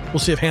 And we'll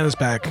see if Hannah's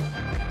back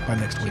by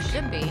next week. She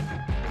should be.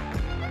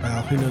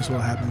 Well, who knows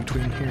what'll happen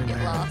between here and Get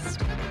there. lost.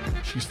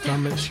 She's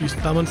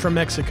thumbing from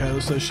Mexico,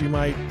 so she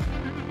might.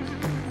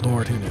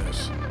 Lord, who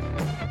knows?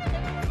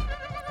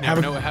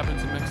 Never know what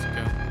happens in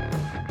Mexico.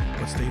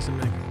 What stays in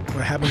Mexico?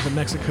 What happens in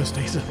Mexico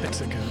stays in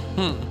Mexico.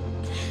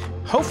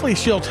 Hopefully,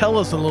 she'll tell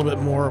us a little bit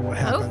more of what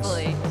happens.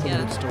 Hopefully, Some yeah.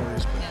 good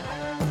stories.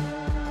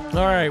 Yeah.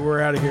 All right,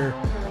 we're out of here.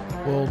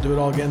 We'll do it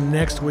all again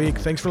next week.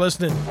 Thanks for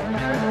listening.